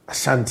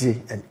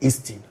Ashanti and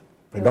Eastern,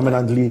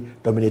 predominantly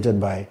dominated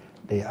by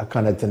the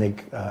Akan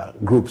ethnic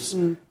groups.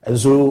 And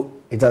so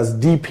it has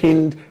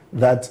deepened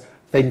that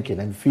thinking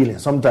and feeling.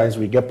 Sometimes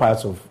we get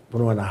parts of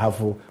Puno and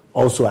Ahafo,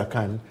 also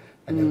Akan,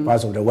 and then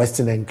parts of the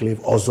Western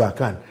Enclave, also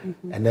Akan.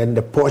 And then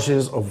the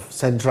portions of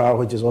Central,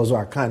 which is also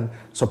Akan,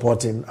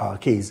 supporting our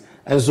case.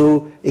 And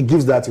so it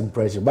gives that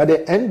impression. But the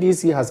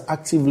NDC has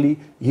actively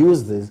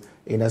used this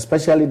in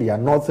especially their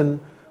northern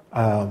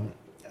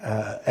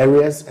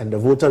areas and the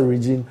voter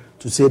region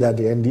to say that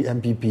the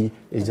NPP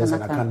is just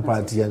an Akan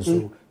party and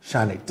so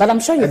shun it. But I'm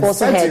sure you've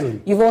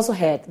also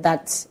heard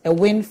that a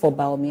win for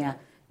Bawumia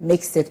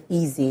makes it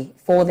easy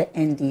for the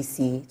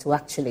NDC to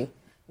actually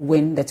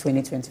win the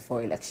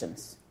 2024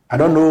 elections. I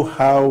don't know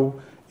how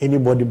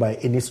anybody by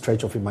any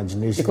stretch of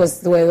imagination...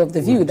 Because they were of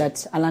the view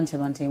that Alan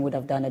Chemantin would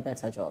have done a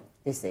better job,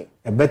 they say.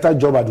 A better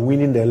job at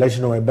winning the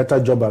election, or a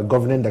better job at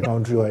governing the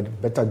country, or a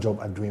better job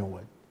at doing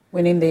what?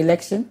 Winning the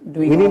election?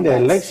 Winning the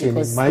election,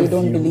 in my view,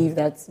 don't believe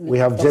that we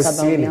have Dr. just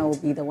seen it. Will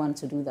be the one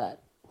to do that.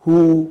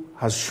 Who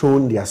has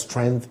shown their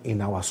strength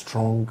in our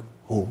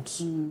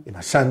strongholds, in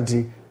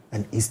Ashanti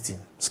and Eastern?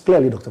 It's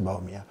clearly Dr.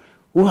 Bawumia,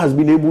 who has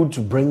been able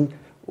to bring...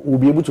 will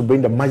be able to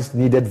bring the much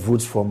needed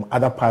votes from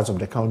other parts of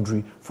the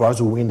country for us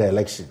to win the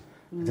election.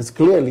 It is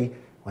clearly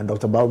when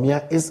Dr.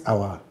 Bawumia is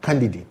our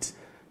candidate,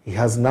 he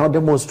has now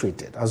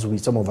demonstrated, as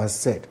some of us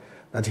said,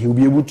 that he will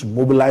be able to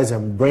mobilize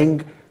and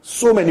bring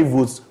so many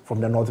votes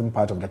from the northern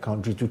part of the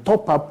country to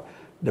top up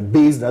the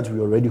base that we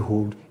already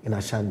hold in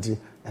Ashanti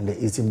and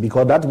the Eastern,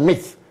 because that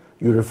myth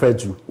you refer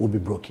to will be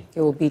broken.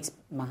 He will beat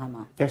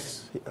Mahama.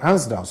 Yes,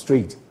 hands down,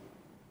 straight.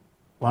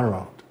 One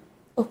round.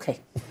 Okay.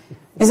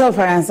 Mr.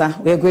 Opare Ansah,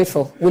 we are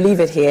grateful. We'll leave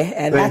it here.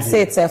 And that's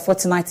it for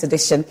tonight's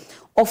edition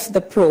of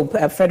The Probe.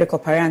 Frederick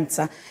Opare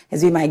Ansah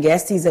has been my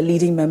guest. He's a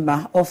leading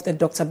member of the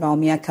Dr.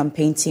 Bawumia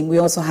campaign team. We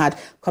also had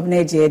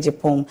Kwabena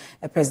Jepong,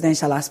 a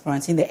presidential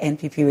aspirant in the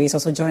NPP race,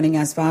 also joining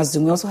us via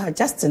Zoom. We also had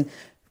Justin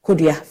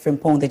Kudia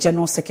Frimpong, the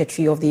General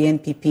Secretary of the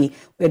NPP.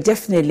 We're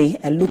definitely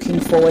looking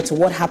forward to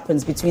what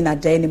happens between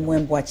Adeni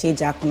Mwemboache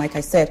Jakun. Like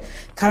I said,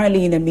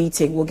 currently in a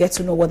meeting, we'll get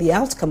to know what the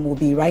outcome will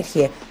be right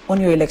here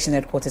on your election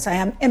headquarters. I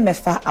am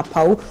Emefa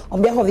Apau.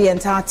 On behalf of the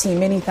entire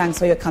team, many thanks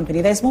for your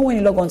company. There's more when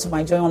you log on to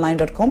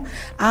myjoyonline.com.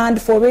 And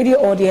for radio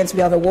audience, we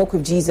have a Walk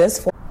with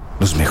Jesus.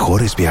 Los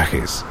mejores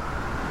viajes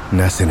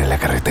nacen en la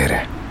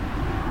carretera,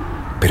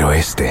 pero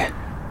este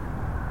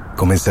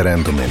comenzará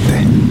en tu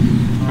mente.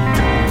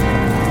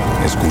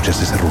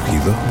 ¿Escuchas ese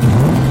rugido?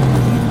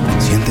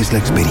 ¿Sientes la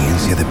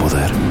experiencia de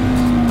poder?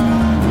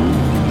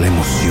 ¿La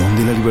emoción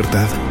de la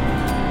libertad?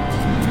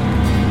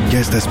 Ya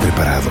estás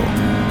preparado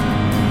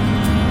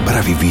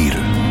para vivir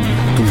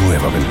tu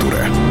nueva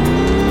aventura.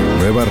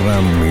 Nueva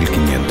RAM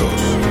 1500.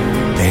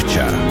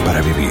 Hecha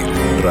para vivir.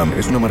 RAM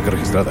es una marca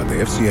registrada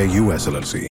de FCI US LLC.